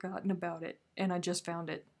completely forgotten about it, and I just found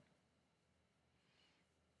it.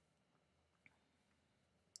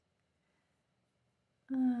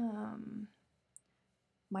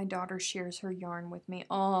 My daughter shares her yarn with me.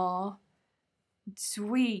 Aw,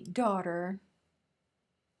 sweet daughter.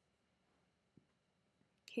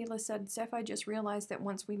 Kayla said, Steph, I just realized that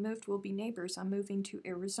once we moved, we'll be neighbors. I'm moving to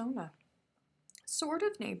Arizona. Sort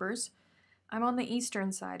of neighbors. I'm on the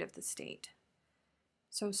eastern side of the state.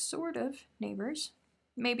 So sort of neighbors.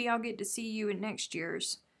 Maybe I'll get to see you in next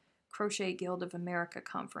year's Crochet Guild of America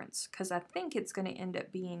conference, because I think it's going to end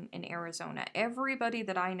up being in Arizona. Everybody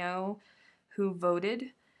that I know who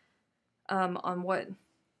voted on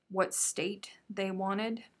what state they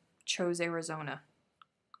wanted chose Arizona,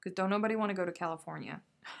 because don't nobody want to go to California.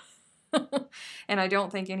 And I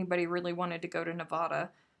don't think anybody really wanted to go to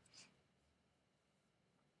Nevada.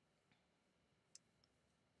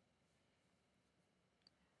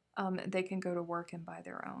 They can go to work and buy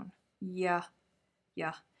their own. Yeah.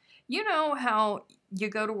 You know how you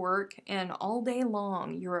go to work and all day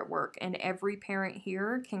long you're at work, and every parent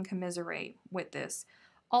here can commiserate with this.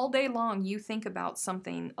 All day long you think about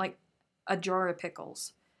something like a jar of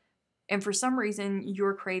pickles, and for some reason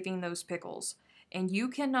you're craving those pickles, and you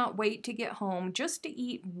cannot wait to get home just to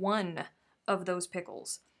eat one of those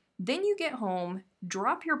pickles. Then you get home,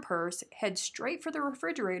 drop your purse, head straight for the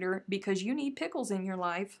refrigerator because you need pickles in your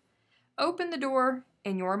life, open the door,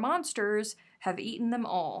 and your monsters have eaten them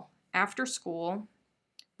all after school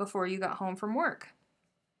before you got home from work,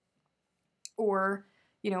 or,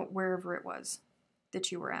 wherever it was.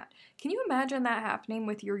 that you were at. Can you imagine that happening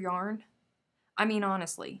with your yarn? I mean,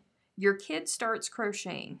 honestly, your kid starts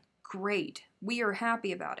crocheting. Great. We are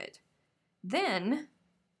happy about it. Then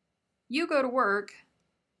you go to work,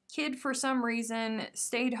 kid for some reason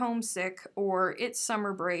stayed homesick, or it's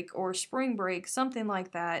summer break or spring break, something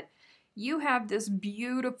like that. You have this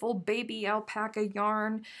beautiful baby alpaca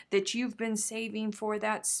yarn that you've been saving for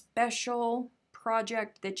that special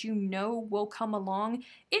project that you know will come along.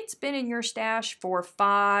 It's been in your stash for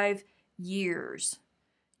 5 years.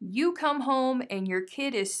 You come home and your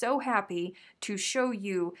kid is so happy to show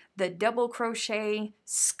you the double crochet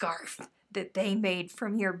scarf that they made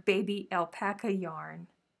from your baby alpaca yarn.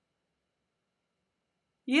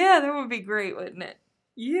 Yeah, that would be great, wouldn't it?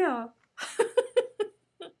 Yeah.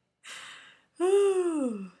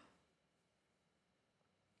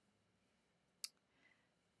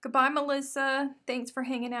 Goodbye, Melissa. Thanks for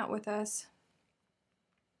hanging out with us.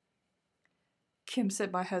 Kim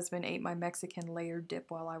said my husband ate my Mexican layered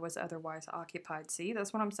dip while I was otherwise occupied. See,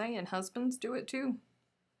 that's what I'm saying. Husbands do it too.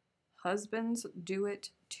 Husbands do it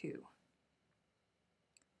too.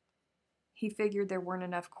 He figured there weren't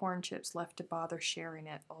enough corn chips left to bother sharing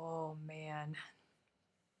it. Oh, man.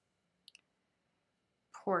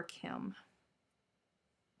 Poor Kim.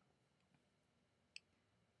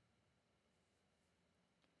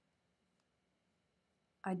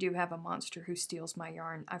 I do have a monster who steals my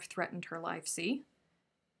yarn. I've threatened her life. See?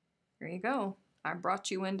 There you go. I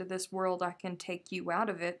brought you into this world. I can take you out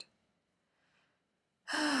of it.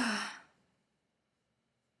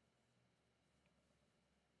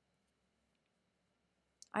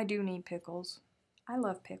 I do need pickles. I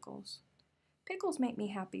love pickles. Pickles make me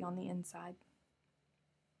happy on the inside.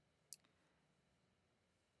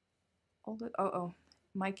 Oh.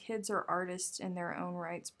 My kids are artists in their own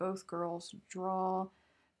rights. Both girls draw,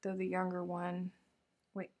 though the younger one...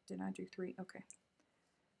 Wait, did I do 3? Okay.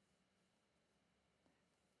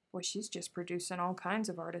 Boy, she's just producing all kinds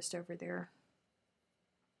of artists over there.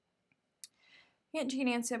 Aunt Jean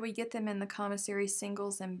Ann said we get them in the commissary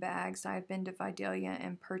singles and bags. I've been to Vidalia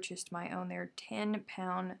and purchased my own. They're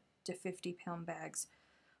 10-pound to 50-pound bags.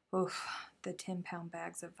 Oof, the 10-pound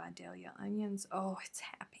bags of Vidalia onions. Oh, it's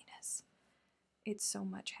happiness. It's so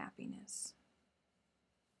much happiness.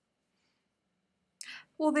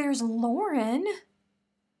 Well, there's Lauren.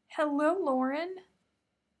 Hello, Lauren.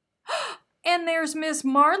 And there's Miss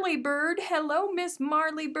Marley Bird. Hello, Miss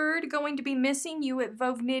Marley Bird. Going to be missing you at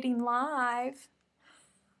Vogue Knitting Live.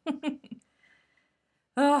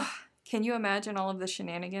 Oh, can you imagine all of the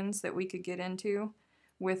shenanigans that we could get into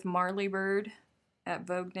with Marley Bird at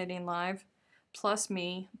Vogue Knitting Live, plus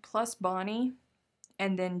me, plus Bonnie,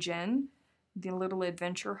 and then Jen, the little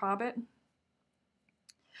adventure hobbit?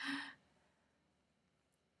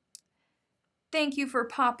 Thank you for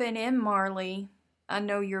popping in, Marley. I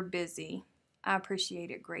know you're busy. I appreciate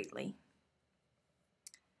it greatly.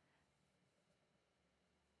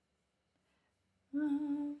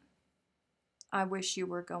 I wish you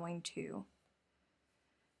were going to.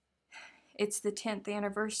 It's the 10th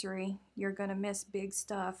anniversary. You're going to miss big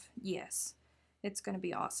stuff. Yes, it's going to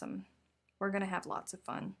be awesome. We're going to have lots of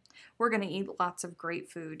fun. We're going to eat lots of great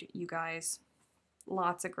food, you guys.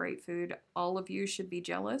 Lots of great food. All of you should be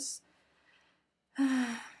jealous.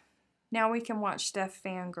 Now we can watch Steph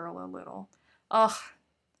fangirl a little. Ugh,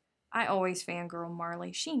 I always fangirl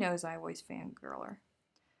Marley. She knows I always fangirl her.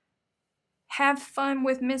 Have fun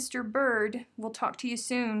with Mr. Bird. We'll talk to you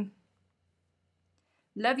soon.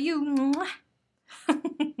 Love you.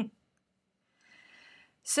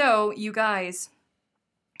 So, you guys,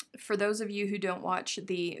 for those of you who don't watch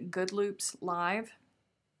the Good Loops live,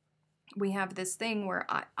 we have this thing where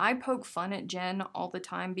I poke fun at Jen all the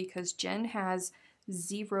time because Jen has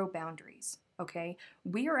 0 boundaries, okay?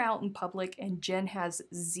 We are out in public and Jen has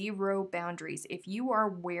 0 boundaries. If you are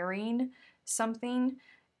wearing something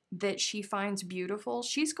that she finds beautiful,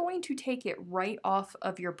 she's going to take it right off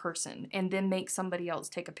of your person and then make somebody else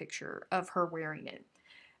take a picture of her wearing it.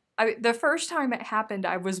 The first time it happened,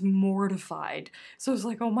 I was mortified. So I was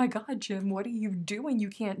like, oh my God, Jen, what are you doing? You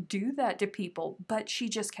can't do that to people. But she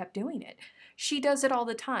just kept doing it. She does it all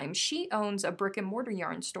the time. She owns a brick and mortar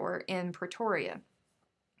yarn store in Pretoria,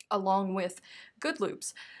 along with Good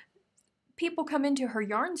Loops. People come into her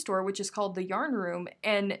yarn store, which is called the Yarn Room,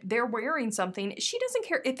 and they're wearing something. She doesn't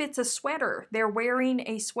care if it's a sweater. They're wearing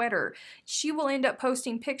a sweater. She will end up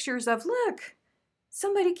posting pictures of, look,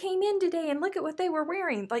 somebody came in today and look at what they were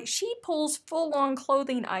wearing. Like, she pulls full-on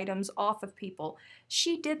clothing items off of people.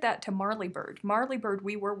 She did that to Marley Bird. Marley Bird,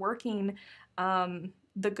 we were working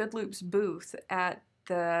the Good Loops booth at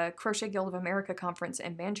the Crochet Guild of America conference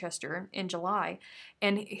in Manchester in July.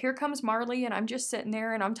 And here comes Marley, and I'm just sitting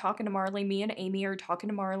there and I'm talking to Marley. Me and Amy are talking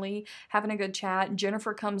to Marley, having a good chat.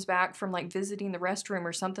 Jennifer comes back from like visiting the restroom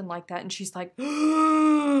or something like that, and she's like,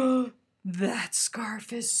 that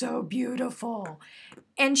scarf is so beautiful.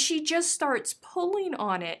 And she just starts pulling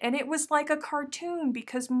on it. And it was like a cartoon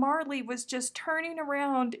because Marley was just turning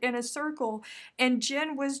around in a circle and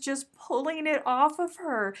Jen was just pulling it off of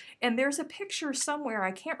her. And there's a picture somewhere.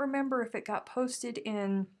 I can't remember if it got posted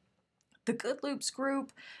in the Good Loops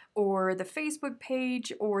group or the Facebook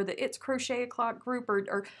page or the It's Crochet O'Clock group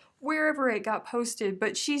or wherever it got posted.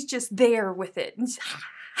 But she's just there with it. And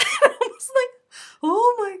I was like,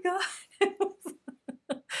 oh my God.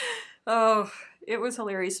 Oh, it was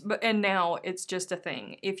hilarious. And now it's just a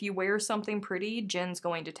thing. If you wear something pretty, Jen's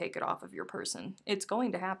going to take it off of your person. It's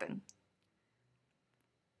going to happen.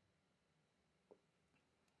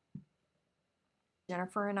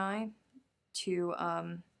 Jennifer and I to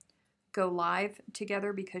go live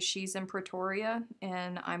together because she's in Pretoria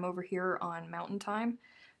and I'm over here on Mountain Time.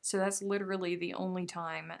 So that's literally the only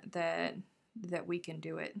time that we can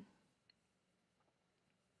do it.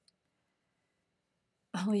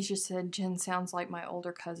 Alicia said, Jen sounds like my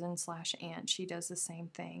older cousin / aunt. She does the same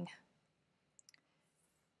thing.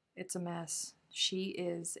 It's a mess. She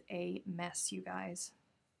is a mess, you guys.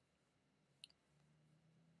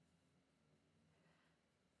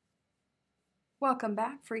 Welcome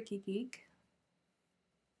back, Freaky Geek.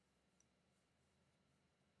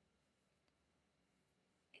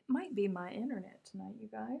 It might be my internet tonight, you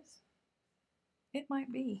guys. It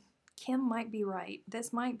might be. Kim might be right.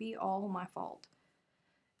 This might be all my fault.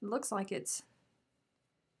 It looks like it's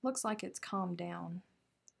calmed down.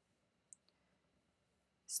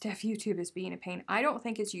 Steph, YouTube is being a pain. I don't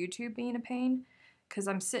think it's YouTube being a pain because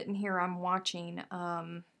I'm sitting here, I'm watching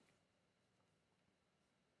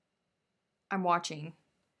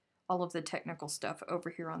all of the technical stuff over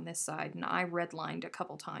here on this side, and I redlined a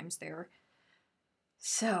couple times there.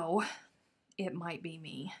 So it might be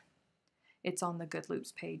me. It's on the Good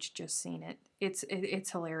Loops page, just seen it.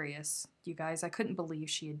 It's hilarious, you guys. I couldn't believe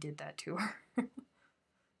she had did that to her.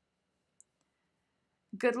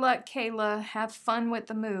 Good luck, Kayla. Have fun with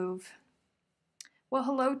the move. Well,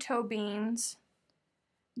 hello, Toe Beans.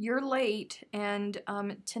 You're late, and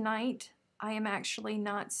tonight I am actually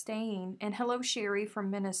not staying. And hello, Sherry from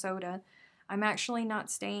Minnesota. I'm actually not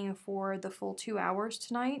staying for the full 2 hours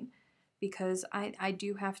tonight because I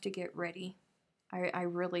do have to get ready. I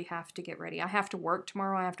really have to get ready. I have to work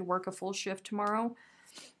tomorrow. I have to work a full shift tomorrow.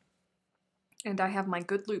 And I have my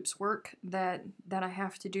Good Loops work that I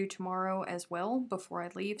have to do tomorrow as well before I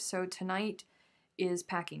leave. So tonight is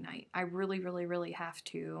packing night. I really, really, really have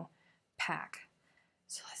to pack.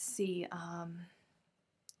 So let's see. I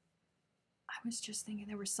was just thinking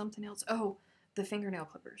there was something else. Oh, the fingernail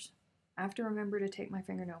clippers. I have to remember to take my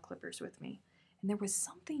fingernail clippers with me. And there was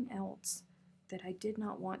something else that I did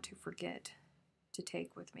not want to forget to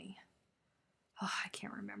take with me. Oh, I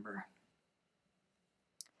can't remember.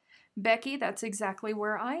 Becky, that's exactly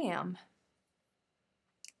where I am.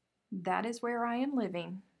 That is where I am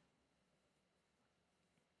living.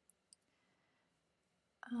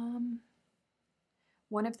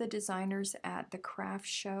 One of the designers at the craft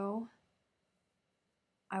show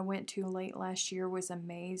I went to late last year was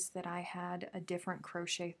amazed that I had a different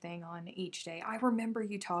crochet thing on each day. I remember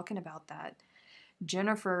you talking about that.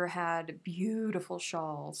 Jennifer had beautiful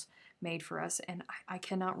shawls made for us, and I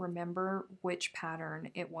cannot remember which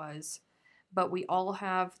pattern it was, but we all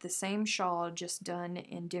have the same shawl just done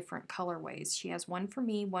in different colorways. She has one for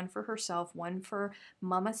me, one for herself, one for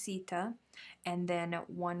Mamacita, and then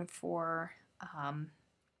one for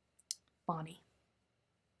Bonnie.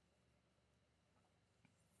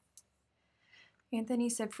 Anthony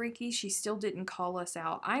said, Freaky, she still didn't call us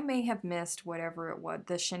out. I may have missed whatever it was,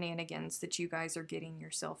 the shenanigans that you guys are getting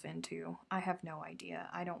yourself into. I have no idea.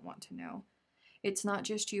 I don't want to know. It's not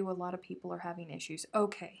just you. A lot of people are having issues.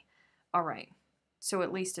 Okay. All right. So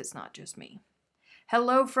at least it's not just me.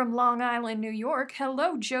 Hello from Long Island, New York.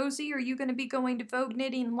 Hello, Josie. Are you going to be going to Vogue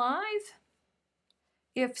Knitting Live?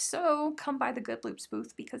 If so, come by the Good Loops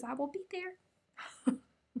booth because I will be there.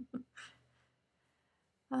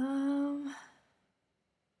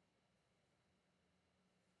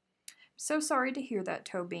 So sorry to hear that,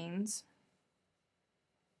 Toe Beans.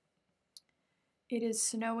 It is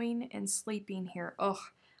snowing and sleeping here. Ugh,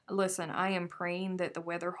 listen, I am praying that the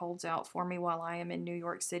weather holds out for me while I am in New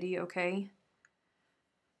York City, okay?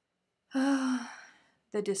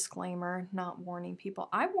 The disclaimer, not warning people.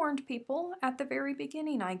 I warned people at the very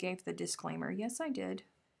beginning. I gave the disclaimer. Yes, I did.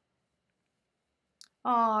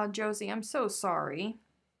 Aw, Josie, I'm so sorry.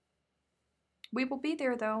 We will be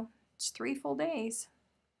there though. It's 3 full days.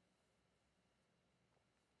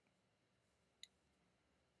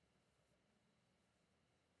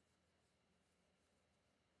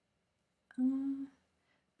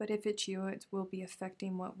 But if it's you, it will be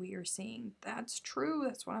affecting what we are seeing. That's true.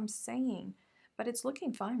 That's what I'm saying. But it's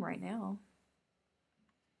looking fine right now.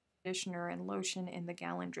 Conditioner and lotion in the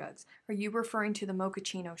gallon jugs. Are you referring to the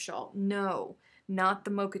mochaccino shawl? No, not the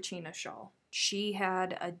mochaccino shawl. She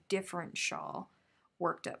had a different shawl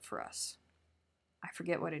worked up for us. I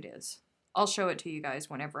forget what it is. I'll show it to you guys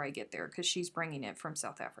whenever I get there because she's bringing it from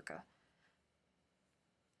South Africa.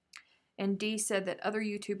 And Dee said that other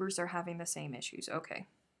YouTubers are having the same issues. Okay.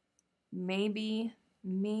 Maybe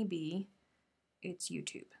it's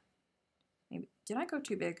YouTube. Maybe. Did I go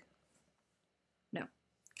too big? No.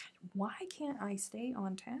 Why can't I stay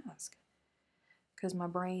on task? Because my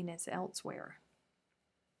brain is elsewhere.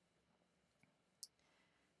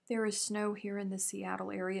 There is snow here in the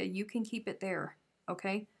Seattle area. You can keep it there,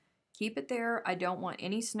 okay? Keep it there. I don't want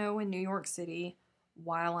any snow in New York City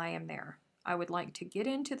while I am there. I would like to get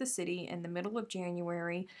into the city in the middle of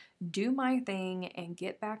January, do my thing, and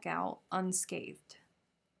get back out unscathed.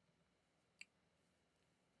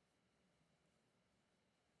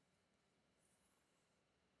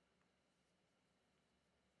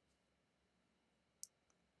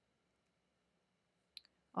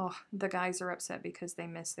 Oh, the guys are upset because they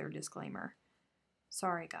missed their disclaimer.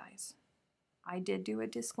 Sorry, guys. I did do a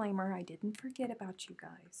disclaimer. I didn't forget about you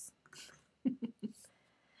guys.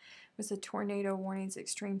 Was a tornado warnings,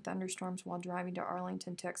 extreme thunderstorms while driving to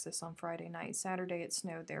Arlington, Texas on Friday night. Saturday it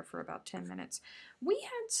snowed there for about 10 minutes. We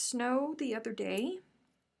had snow the other day.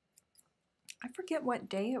 I forget what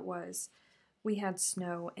day it was. We had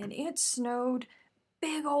snow, and it snowed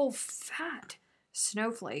big old fat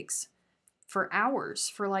snowflakes for hours.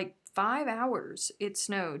 For like 5 hours it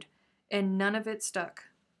snowed, and none of it stuck.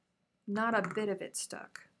 Not a bit of it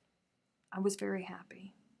stuck. I was very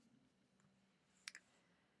happy.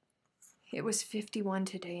 It was 51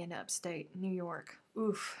 today in upstate New York.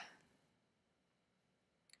 Oof.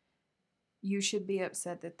 You should be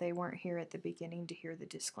upset that they weren't here at the beginning to hear the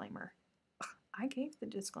disclaimer. I gave the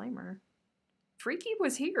disclaimer. Freaky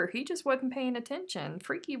was here. He just wasn't paying attention.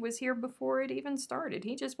 Freaky was here before it even started.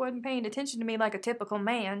 He just wasn't paying attention to me like a typical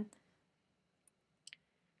man.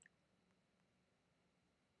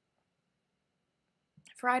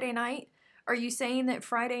 Friday night? Are you saying that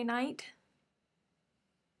Friday night?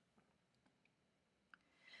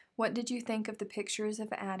 What did you think of the pictures of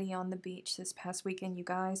Addie on the beach this past weekend, you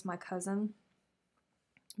guys? My cousin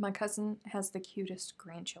has the cutest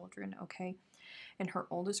grandchildren, okay? And her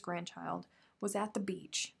oldest grandchild was at the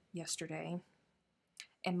beach yesterday,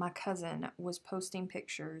 and my cousin was posting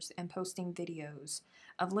pictures and posting videos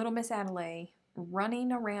of little Miss Adelaide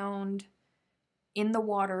running around in the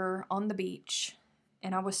water on the beach,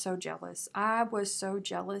 and I was so jealous. I was so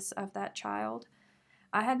jealous of that child.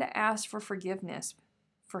 I had to ask for forgiveness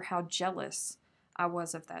for how jealous I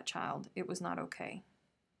was of that child. It was not okay.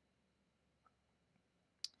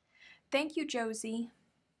 Thank you, Josie.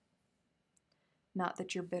 Not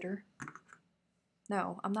that you're bitter.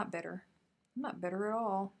 No, I'm not bitter. I'm not bitter at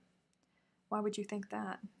all. Why would you think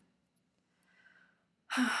that?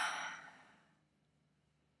 I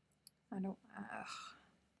don't.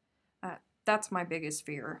 That's my biggest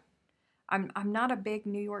fear. I'm not a big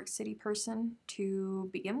New York City person to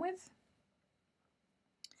begin with,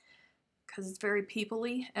 because it's very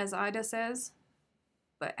people-y, as Ida says.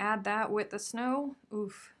 But add that with the snow,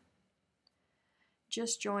 oof.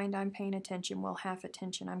 Just joined, I'm paying attention, well, half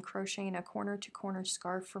attention. I'm crocheting a corner-to-corner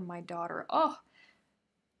scarf for my daughter. Oh,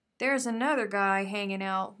 there's another guy hanging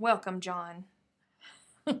out. Welcome, John.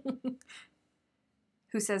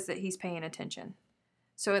 Who says that he's paying attention.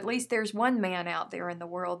 So at least there's one man out there in the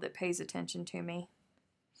world that pays attention to me.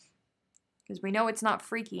 Because we know it's not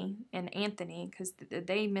Freaky and Anthony, because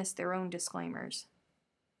they missed their own disclaimers.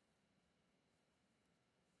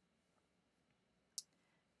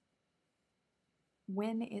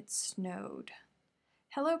 When it snowed.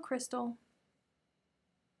 Hello, Crystal.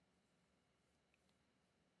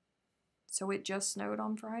 So it just snowed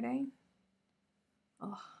on Friday?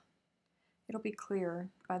 Oh, it'll be clear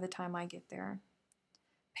by the time I get there.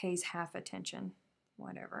 Pays half attention.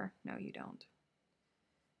 Whatever. No, you don't.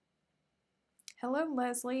 Hello,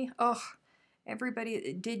 Leslie. Oh,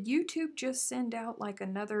 everybody. Did YouTube just send out like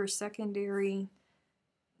another secondary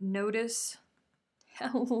notice?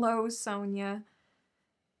 Hello, Sonia.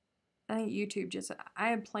 I think YouTube just, I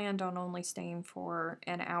had planned on only staying for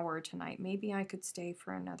an hour tonight. Maybe I could stay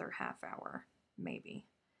for another half hour. Maybe.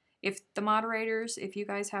 If the moderators, if you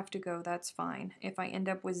guys have to go, that's fine. If I end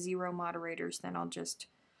up with 0 moderators, then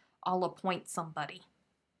I'll appoint somebody.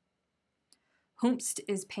 Whomst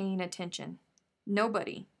is paying attention.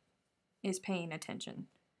 Nobody is paying attention.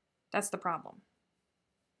 That's the problem.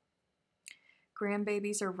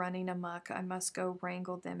 Grandbabies are running amok. I must go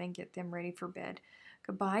wrangle them and get them ready for bed.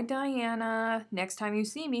 Goodbye, Diana. Next time you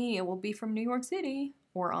see me, it will be from New York City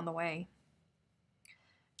or on the way.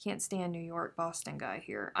 Can't stand New York, Boston guy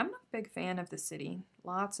here. I'm not a big fan of the city.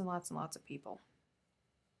 Lots and lots and lots of people.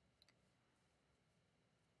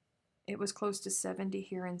 It was close to 70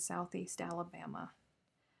 here in southeast Alabama.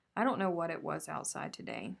 I don't know what it was outside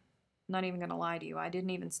today. I'm not even going to lie to you. I didn't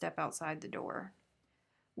even step outside the door.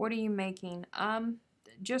 What are you making?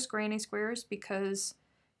 Just granny squares because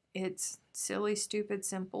it's silly, stupid,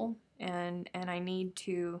 simple, and I need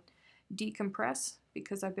to decompress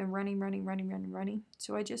because I've been running.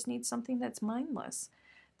 So I just need something that's mindless,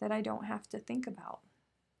 that I don't have to think about.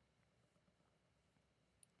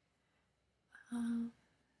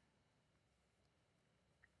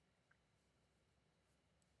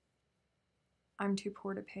 I'm too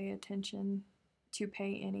poor to pay attention, to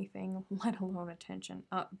pay anything, let alone attention.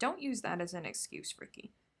 Don't use that as an excuse,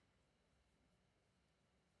 Ricky.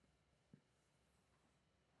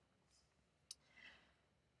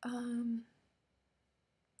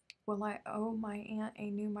 Well, I owe my aunt a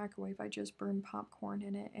new microwave. I just burned popcorn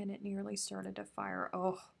in it and it nearly started a fire.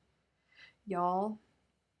 Oh, y'all.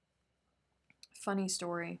 Funny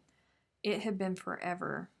story. It had been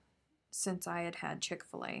forever since I had had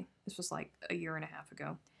Chick-fil-A. This was like a year and a half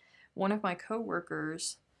ago. One of my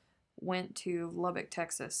coworkers went to Lubbock,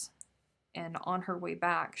 Texas, and on her way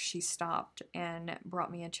back, she stopped and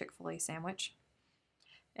brought me a Chick-fil-A sandwich.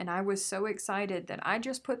 And I was so excited that I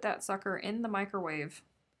just put that sucker in the microwave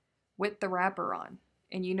with the wrapper on.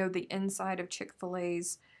 And you know, the inside of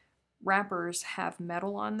Chick-fil-A's wrappers have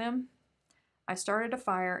metal on them. I started a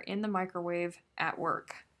fire in the microwave at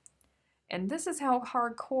work. And this is how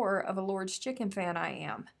hardcore of a Lord's Chicken fan I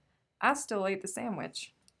am. I still ate the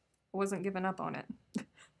sandwich. I wasn't giving up on it.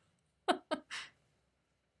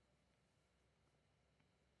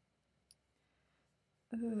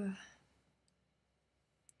 Ugh.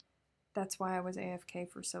 That's why I was AFK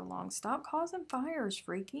for so long. Stop causing fires,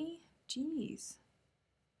 freaky. Jeez.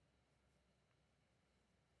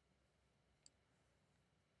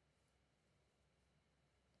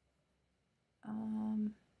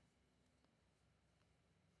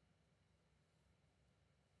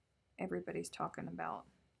 Everybody's talking about,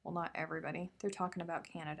 well, not everybody. They're talking about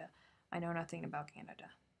Canada. I know nothing about Canada.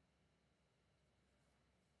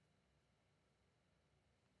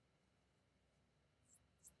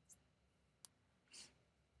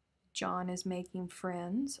 John is making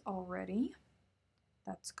friends already.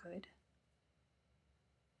 That's good.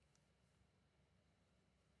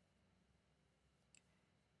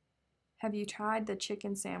 Have you tried the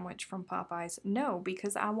chicken sandwich from Popeyes? No,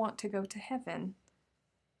 because I want to go to heaven.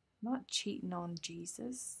 I'm not cheating on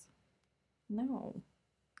Jesus. No.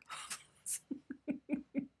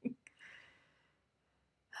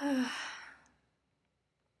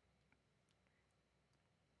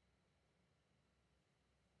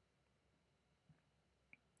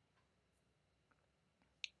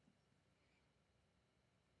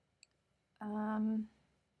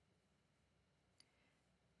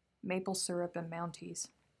 Maple syrup and Mounties.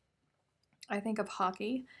 I think of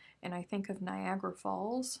hockey, and I think of Niagara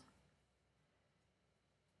Falls,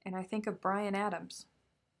 and I think of Bryan Adams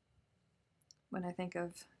when I think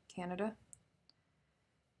of Canada.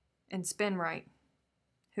 And Spinrite,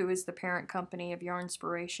 who is the parent company of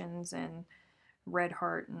Yarnspirations and Red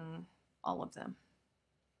Heart and all of them.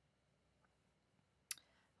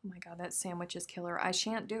 Oh my god, that sandwich is killer. I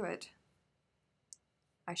shan't do it.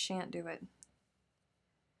 I shan't do it.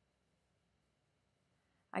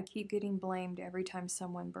 I keep getting blamed every time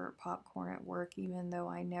someone burnt popcorn at work, even though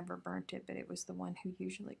I never burnt it, but it was the one who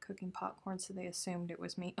usually cooking popcorn, so they assumed it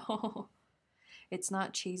was me. Oh, it's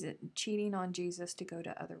not cheating on Jesus to go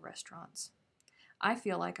to other restaurants. I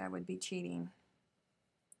feel like I would be cheating.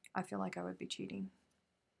 I feel like I would be cheating.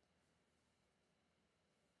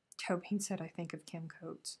 Tobin said, I think of Kim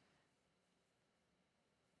Coates.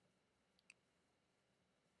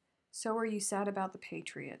 So are you sad about the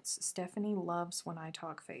Patriots? Stephanie loves when I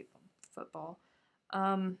talk football.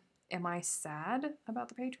 Am I sad about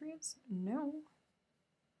the Patriots? No.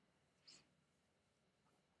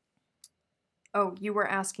 Oh, you were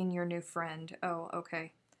asking your new friend. Oh,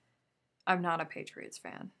 okay. I'm not a Patriots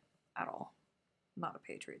fan at all. I'm not a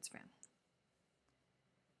Patriots fan.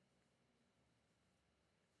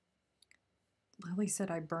 Lily said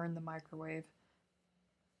I burned the microwave.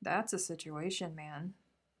 That's a situation, man.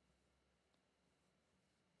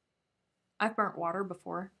 I've burnt water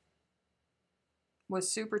before.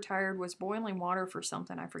 Was super tired, was boiling water for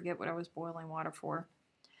something. I forget what I was boiling water for.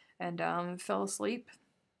 And fell asleep,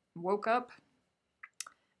 woke up.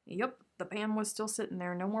 Yep, the pan was still sitting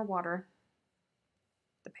there. No more water.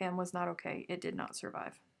 The pan was not okay. It did not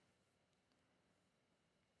survive.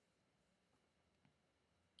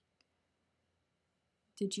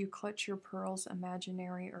 Did you clutch your pearls,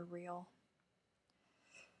 imaginary or real?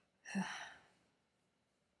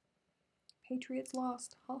 Patriots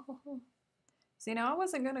lost. See, now I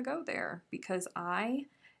wasn't going to go there because I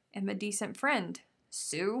am a decent friend.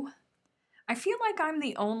 Sue, I feel like I'm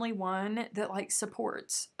the only one that like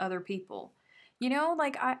supports other people. You know,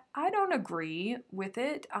 like I don't agree with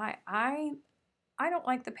it. I don't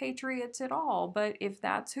like the Patriots at all, but if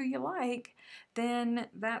that's who you like, then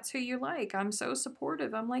that's who you like. I'm so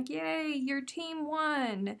supportive. I'm like, "Yay, your team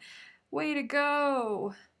won. Way to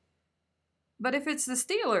go." But if it's the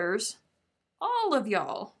Steelers, all of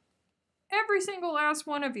y'all, every single last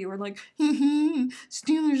one of you are like,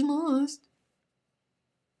 Steelers lost.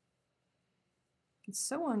 It's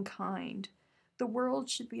so unkind. The world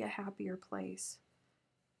should be a happier place.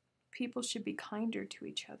 People should be kinder to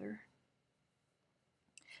each other.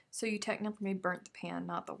 So you technically burnt the pan,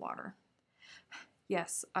 not the water.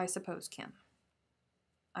 Yes, I suppose, Kim.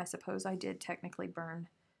 I suppose I did technically burn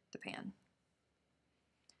the pan.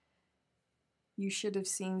 You should have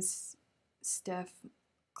seen Steph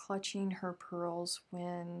clutching her pearls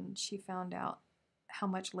when she found out how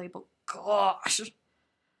much label. Gosh!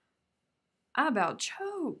 I about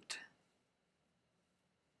choked.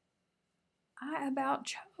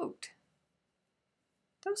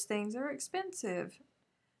 Those things are expensive.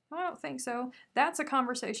 I don't think so. That's a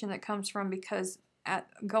conversation that comes from because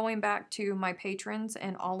going back to my patrons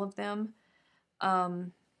and all of them,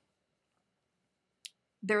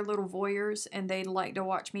 they're little voyeurs and they like to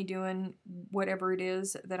watch me doing whatever it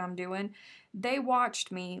is that I'm doing. They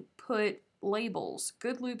watched me put labels,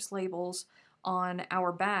 Good Loops labels, on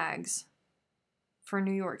our bags for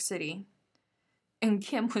New York City. And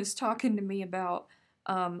Kim was talking to me about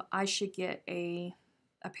I should get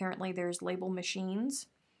apparently there's label machines.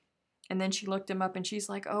 And then she looked them up and she's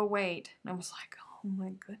like, oh, wait. And I was like, oh my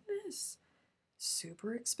goodness.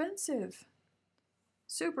 Super expensive.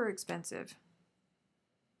 Super expensive.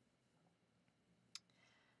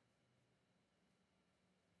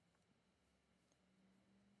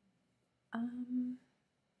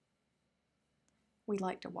 We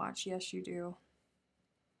like to watch. Yes, you do.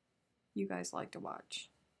 You guys like to watch.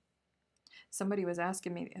 Somebody was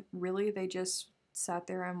asking me, really? They just sat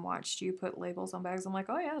there and watched you put labels on bags? I'm like,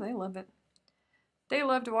 oh yeah, they love it. They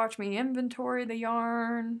love to watch me inventory the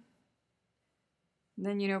yarn.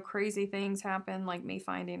 Then, you know, crazy things happen, like me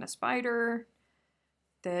finding a spider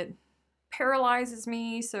that paralyzes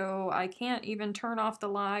me, so I can't even turn off the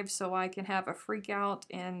live so I can have a freak out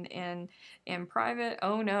in private.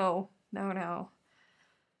 Oh no, no.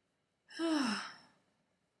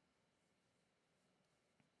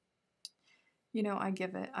 You know, I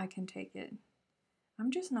give it, I can take it. I'm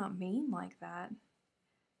just not mean like that.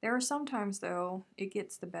 There are some times, though, it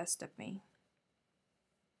gets the best of me.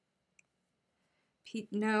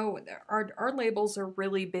 No, our labels are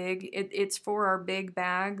really big. It's for our big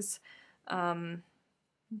bags when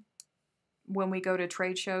we go to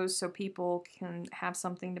trade shows so people can have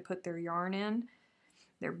something to put their yarn in.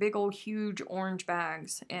 They're big old huge orange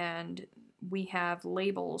bags, and we have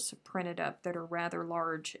labels printed up that are rather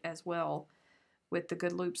large as well with the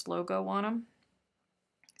Good Loops logo on them.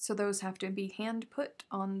 So those have to be hand put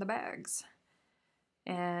on the bags.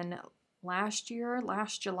 And last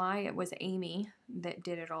July, it was Amy that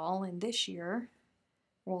did it all. And this year,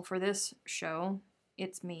 well, for this show,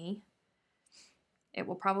 it's me. It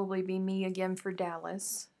will probably be me again for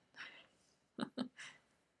Dallas.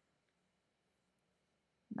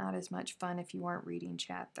 Not as much fun if you aren't reading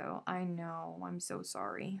chat, though. I know. I'm so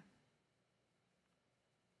sorry.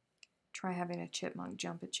 Try having a chipmunk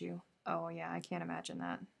jump at you. Oh, yeah, I can't imagine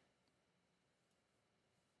that.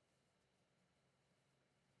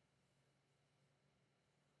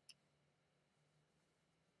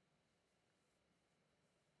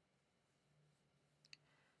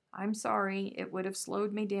 I'm sorry, it would have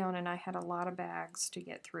slowed me down and I had a lot of bags to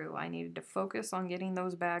get through. I needed to focus on getting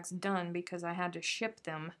those bags done because I had to ship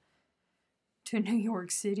them to New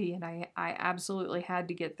York City and I absolutely had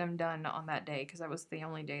to get them done on that day because that was the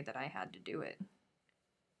only day that I had to do it.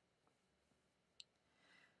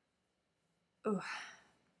 Ugh.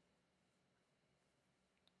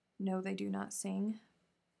 No, they do not sing.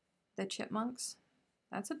 The chipmunks?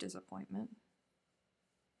 That's a disappointment.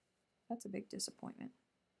 That's a big disappointment.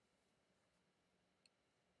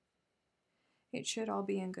 It should all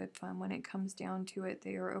be in good fun. When it comes down to it,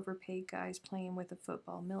 they are overpaid guys playing with a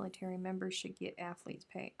football. Military members should get athletes'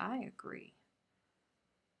 pay. I agree.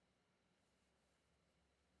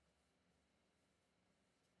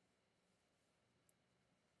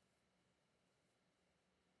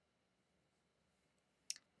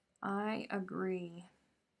 I agree.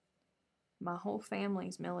 My whole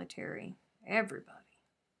family's military. Everybody.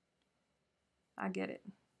 I get it.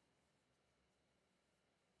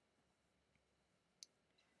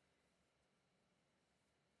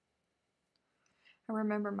 I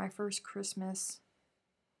remember my first Christmas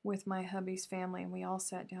with my hubby's family, and we all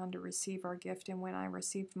sat down to receive our gift, and when I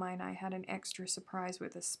received mine, I had an extra surprise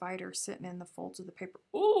with a spider sitting in the folds of the paper.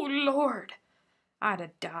 Oh, Lord! I'd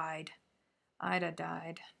have died. I'd have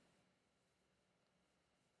died.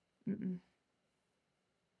 Mm-mm.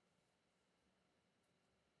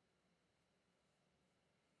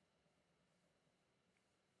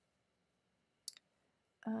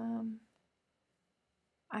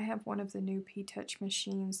 I have one of the new P-Touch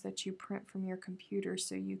machines that you print from your computer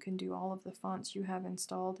so you can do all of the fonts you have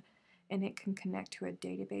installed, and it can connect to a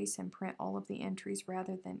database and print all of the entries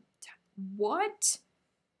rather than... What?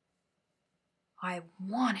 I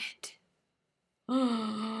want it.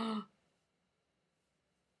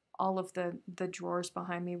 All of the drawers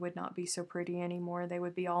behind me would not be so pretty anymore. They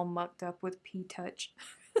would be all mucked up with P-Touch.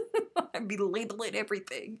 I'd be labeling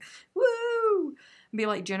everything. Woo! Be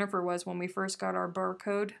like Jennifer was when we first got our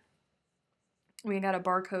barcode. We got a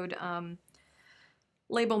barcode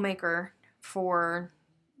label maker for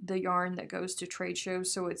the yarn that goes to trade shows,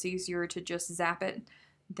 so it's easier to just zap it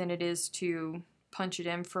than it is to punch it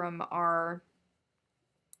in from our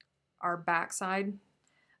backside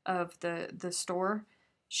of the store.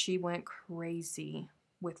 She went crazy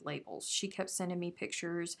with labels. She kept sending me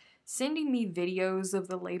pictures, sending me videos of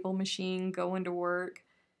the label machine going to work.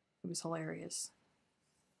 It was hilarious.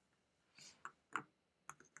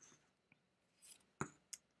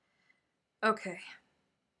 Okay.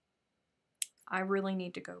 I really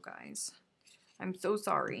need to go, guys. I'm so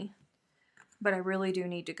sorry, but I really do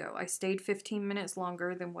need to go. I stayed 15 minutes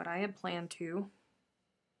longer than what I had planned to.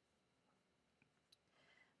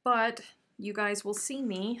 But you guys will see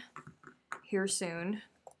me here soon.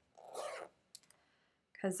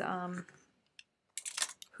 Because,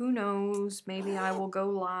 who knows, maybe I will go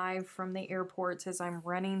live from the airports as I'm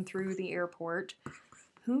running through the airport.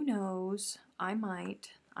 Who knows? I might.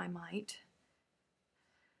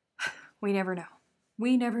 We never know.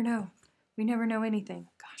 We never know. We never know anything.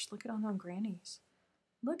 Gosh, look at all them grannies.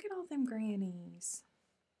 Look at all them grannies.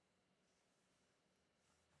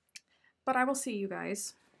 But I will see you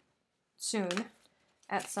guys soon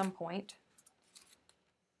at some point.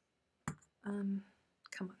 Come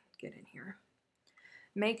on, get in here.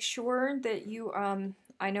 Make sure that you,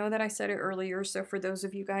 I know that I said it earlier, so for those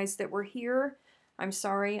of you guys that were here, I'm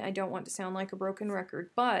sorry, I don't want to sound like a broken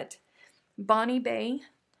record, but Bonnie Bay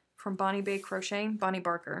from Bonnie Bay Crochet, Bonnie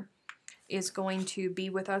Barker, is going to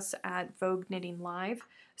be with us at Vogue Knitting Live.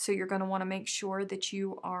 So you're going to want to make sure that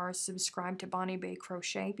you are subscribed to Bonnie Bay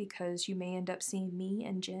Crochet, because you may end up seeing me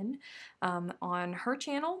and Jen on her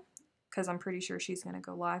channel, because I'm pretty sure she's going to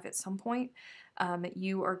go live at some point.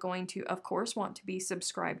 You are going to, of course, want to be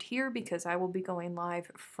subscribed here, because I will be going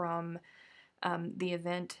live from the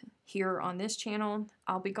event here on this channel.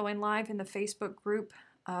 I'll be going live in the Facebook group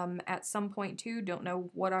at some point too. Don't know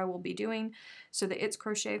what I will be doing. So the It's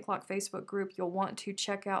Crochet O'Clock Facebook group, you'll want to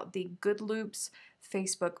check out the Good Loops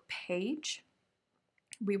Facebook page.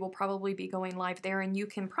 We will probably be going live there, and you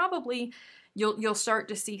can probably, you'll start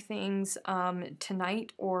to see things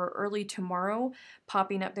tonight or early tomorrow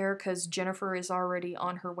popping up there, because Jennifer is already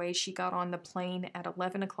on her way. She got on the plane at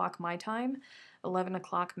 11 o'clock my time, 11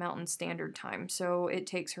 o'clock Mountain Standard Time. So it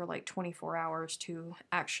takes her like 24 hours to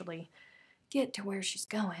actually get to where she's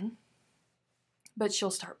going. But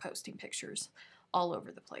she'll start posting pictures all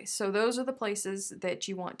over the place. So those are the places that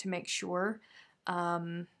you want to make sure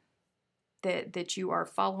that you are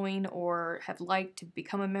following or have liked to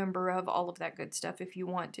become a member of, all of that good stuff. If you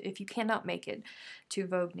want to, if you cannot make it to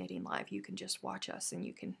Vogue Knitting Live, you can just watch us and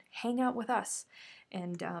you can hang out with us.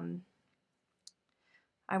 And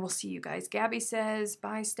I will see you guys. Gabby says,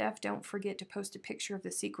 bye, Steph. Don't forget to post a picture of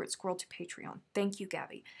the secret squirrel to Patreon. Thank you,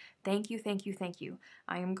 Gabby. Thank you, thank you, thank you.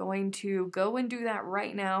 I am going to go and do that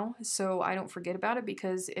right now so I don't forget about it,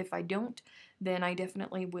 because if I don't, then I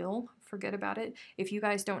definitely will forget about it. If you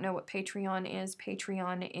guys don't know what Patreon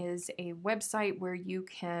is a website where you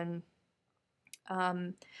can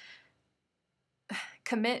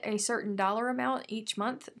commit a certain dollar amount each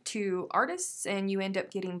month to artists and you end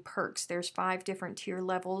up getting perks. There's 5 different tier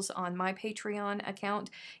levels on my Patreon account.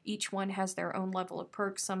 Each one has their own level of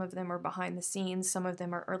perks. Some of them are behind the scenes, some of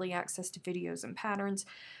them are early access to videos and patterns.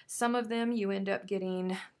 Some of them you end up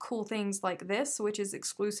getting cool things like this, which is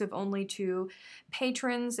exclusive only to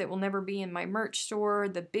patrons. It will never be in my merch store.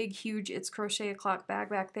 The big huge It's Crochet O'Clock bag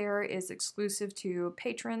back there is exclusive to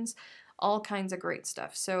patrons. All kinds of great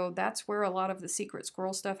stuff. So that's where a lot of the Secret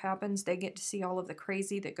Squirrel stuff happens. They get to see all of the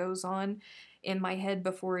crazy that goes on in my head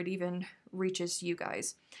before it even reaches you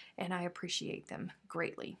guys. And I appreciate them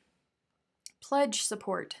greatly. Pledge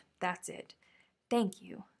support. That's it. Thank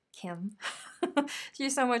you, Kim.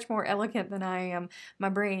 She's so much more elegant than I am. My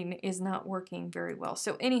brain is not working very well.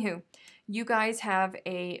 So anywho, you guys have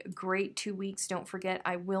a great 2 weeks. Don't forget,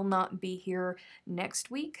 I will not be here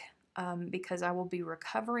next week. Because I will be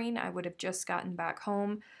recovering. I would have just gotten back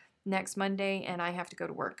home next Monday and I have to go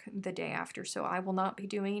to work the day after. So I will not be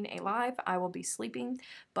doing a live. I will be sleeping,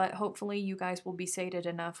 but hopefully you guys will be sated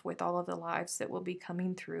enough with all of the lives that will be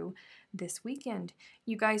coming through this weekend.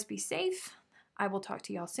 You guys be safe. I will talk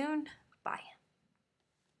to y'all soon. Bye.